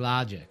defies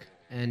logic.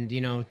 And,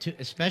 you know,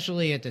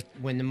 especially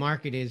when the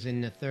market is in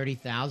the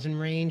 30,000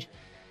 range,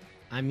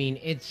 I mean,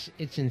 it's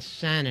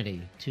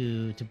insanity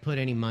to put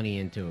any money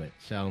into it.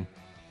 So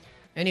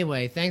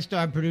anyway, thanks to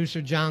our producer,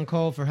 John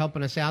Cole, for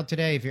helping us out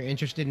today. If you're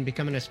interested in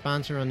becoming a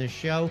sponsor on this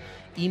show,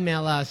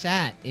 email us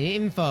at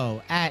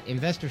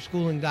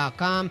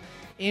info@investorschooling.com,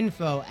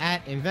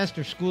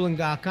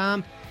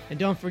 info@investorschooling.com. And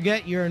don't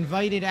forget, you're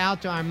invited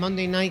out to our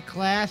Monday night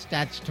class.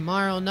 That's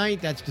tomorrow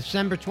night. That's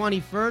December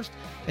 21st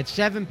at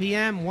 7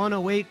 p.m.,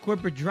 108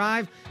 Corporate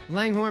Drive,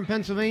 Langhorne,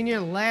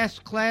 Pennsylvania.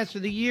 Last class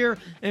of the year,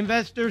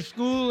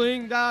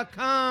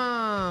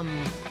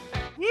 investorschooling.com.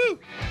 Woo!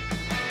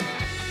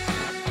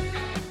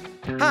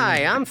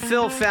 Hi, I'm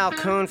Phil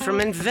Falcone from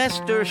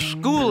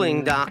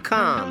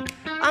investorschooling.com.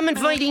 I'm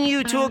inviting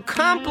you to a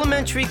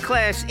complimentary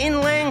class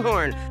in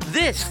Langhorne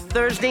this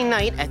Thursday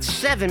night at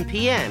 7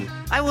 p.m.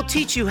 I will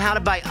teach you how to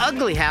buy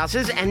ugly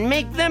houses and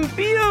make them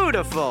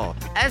beautiful.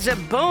 As a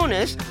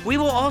bonus, we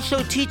will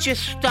also teach you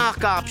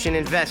stock option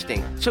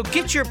investing. So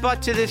get your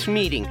butt to this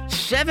meeting,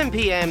 7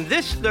 p.m.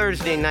 this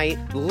Thursday night,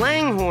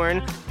 Langhorne,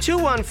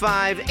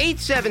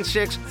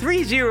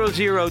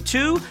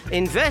 215-876-3002,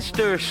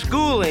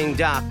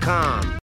 investorschooling.com.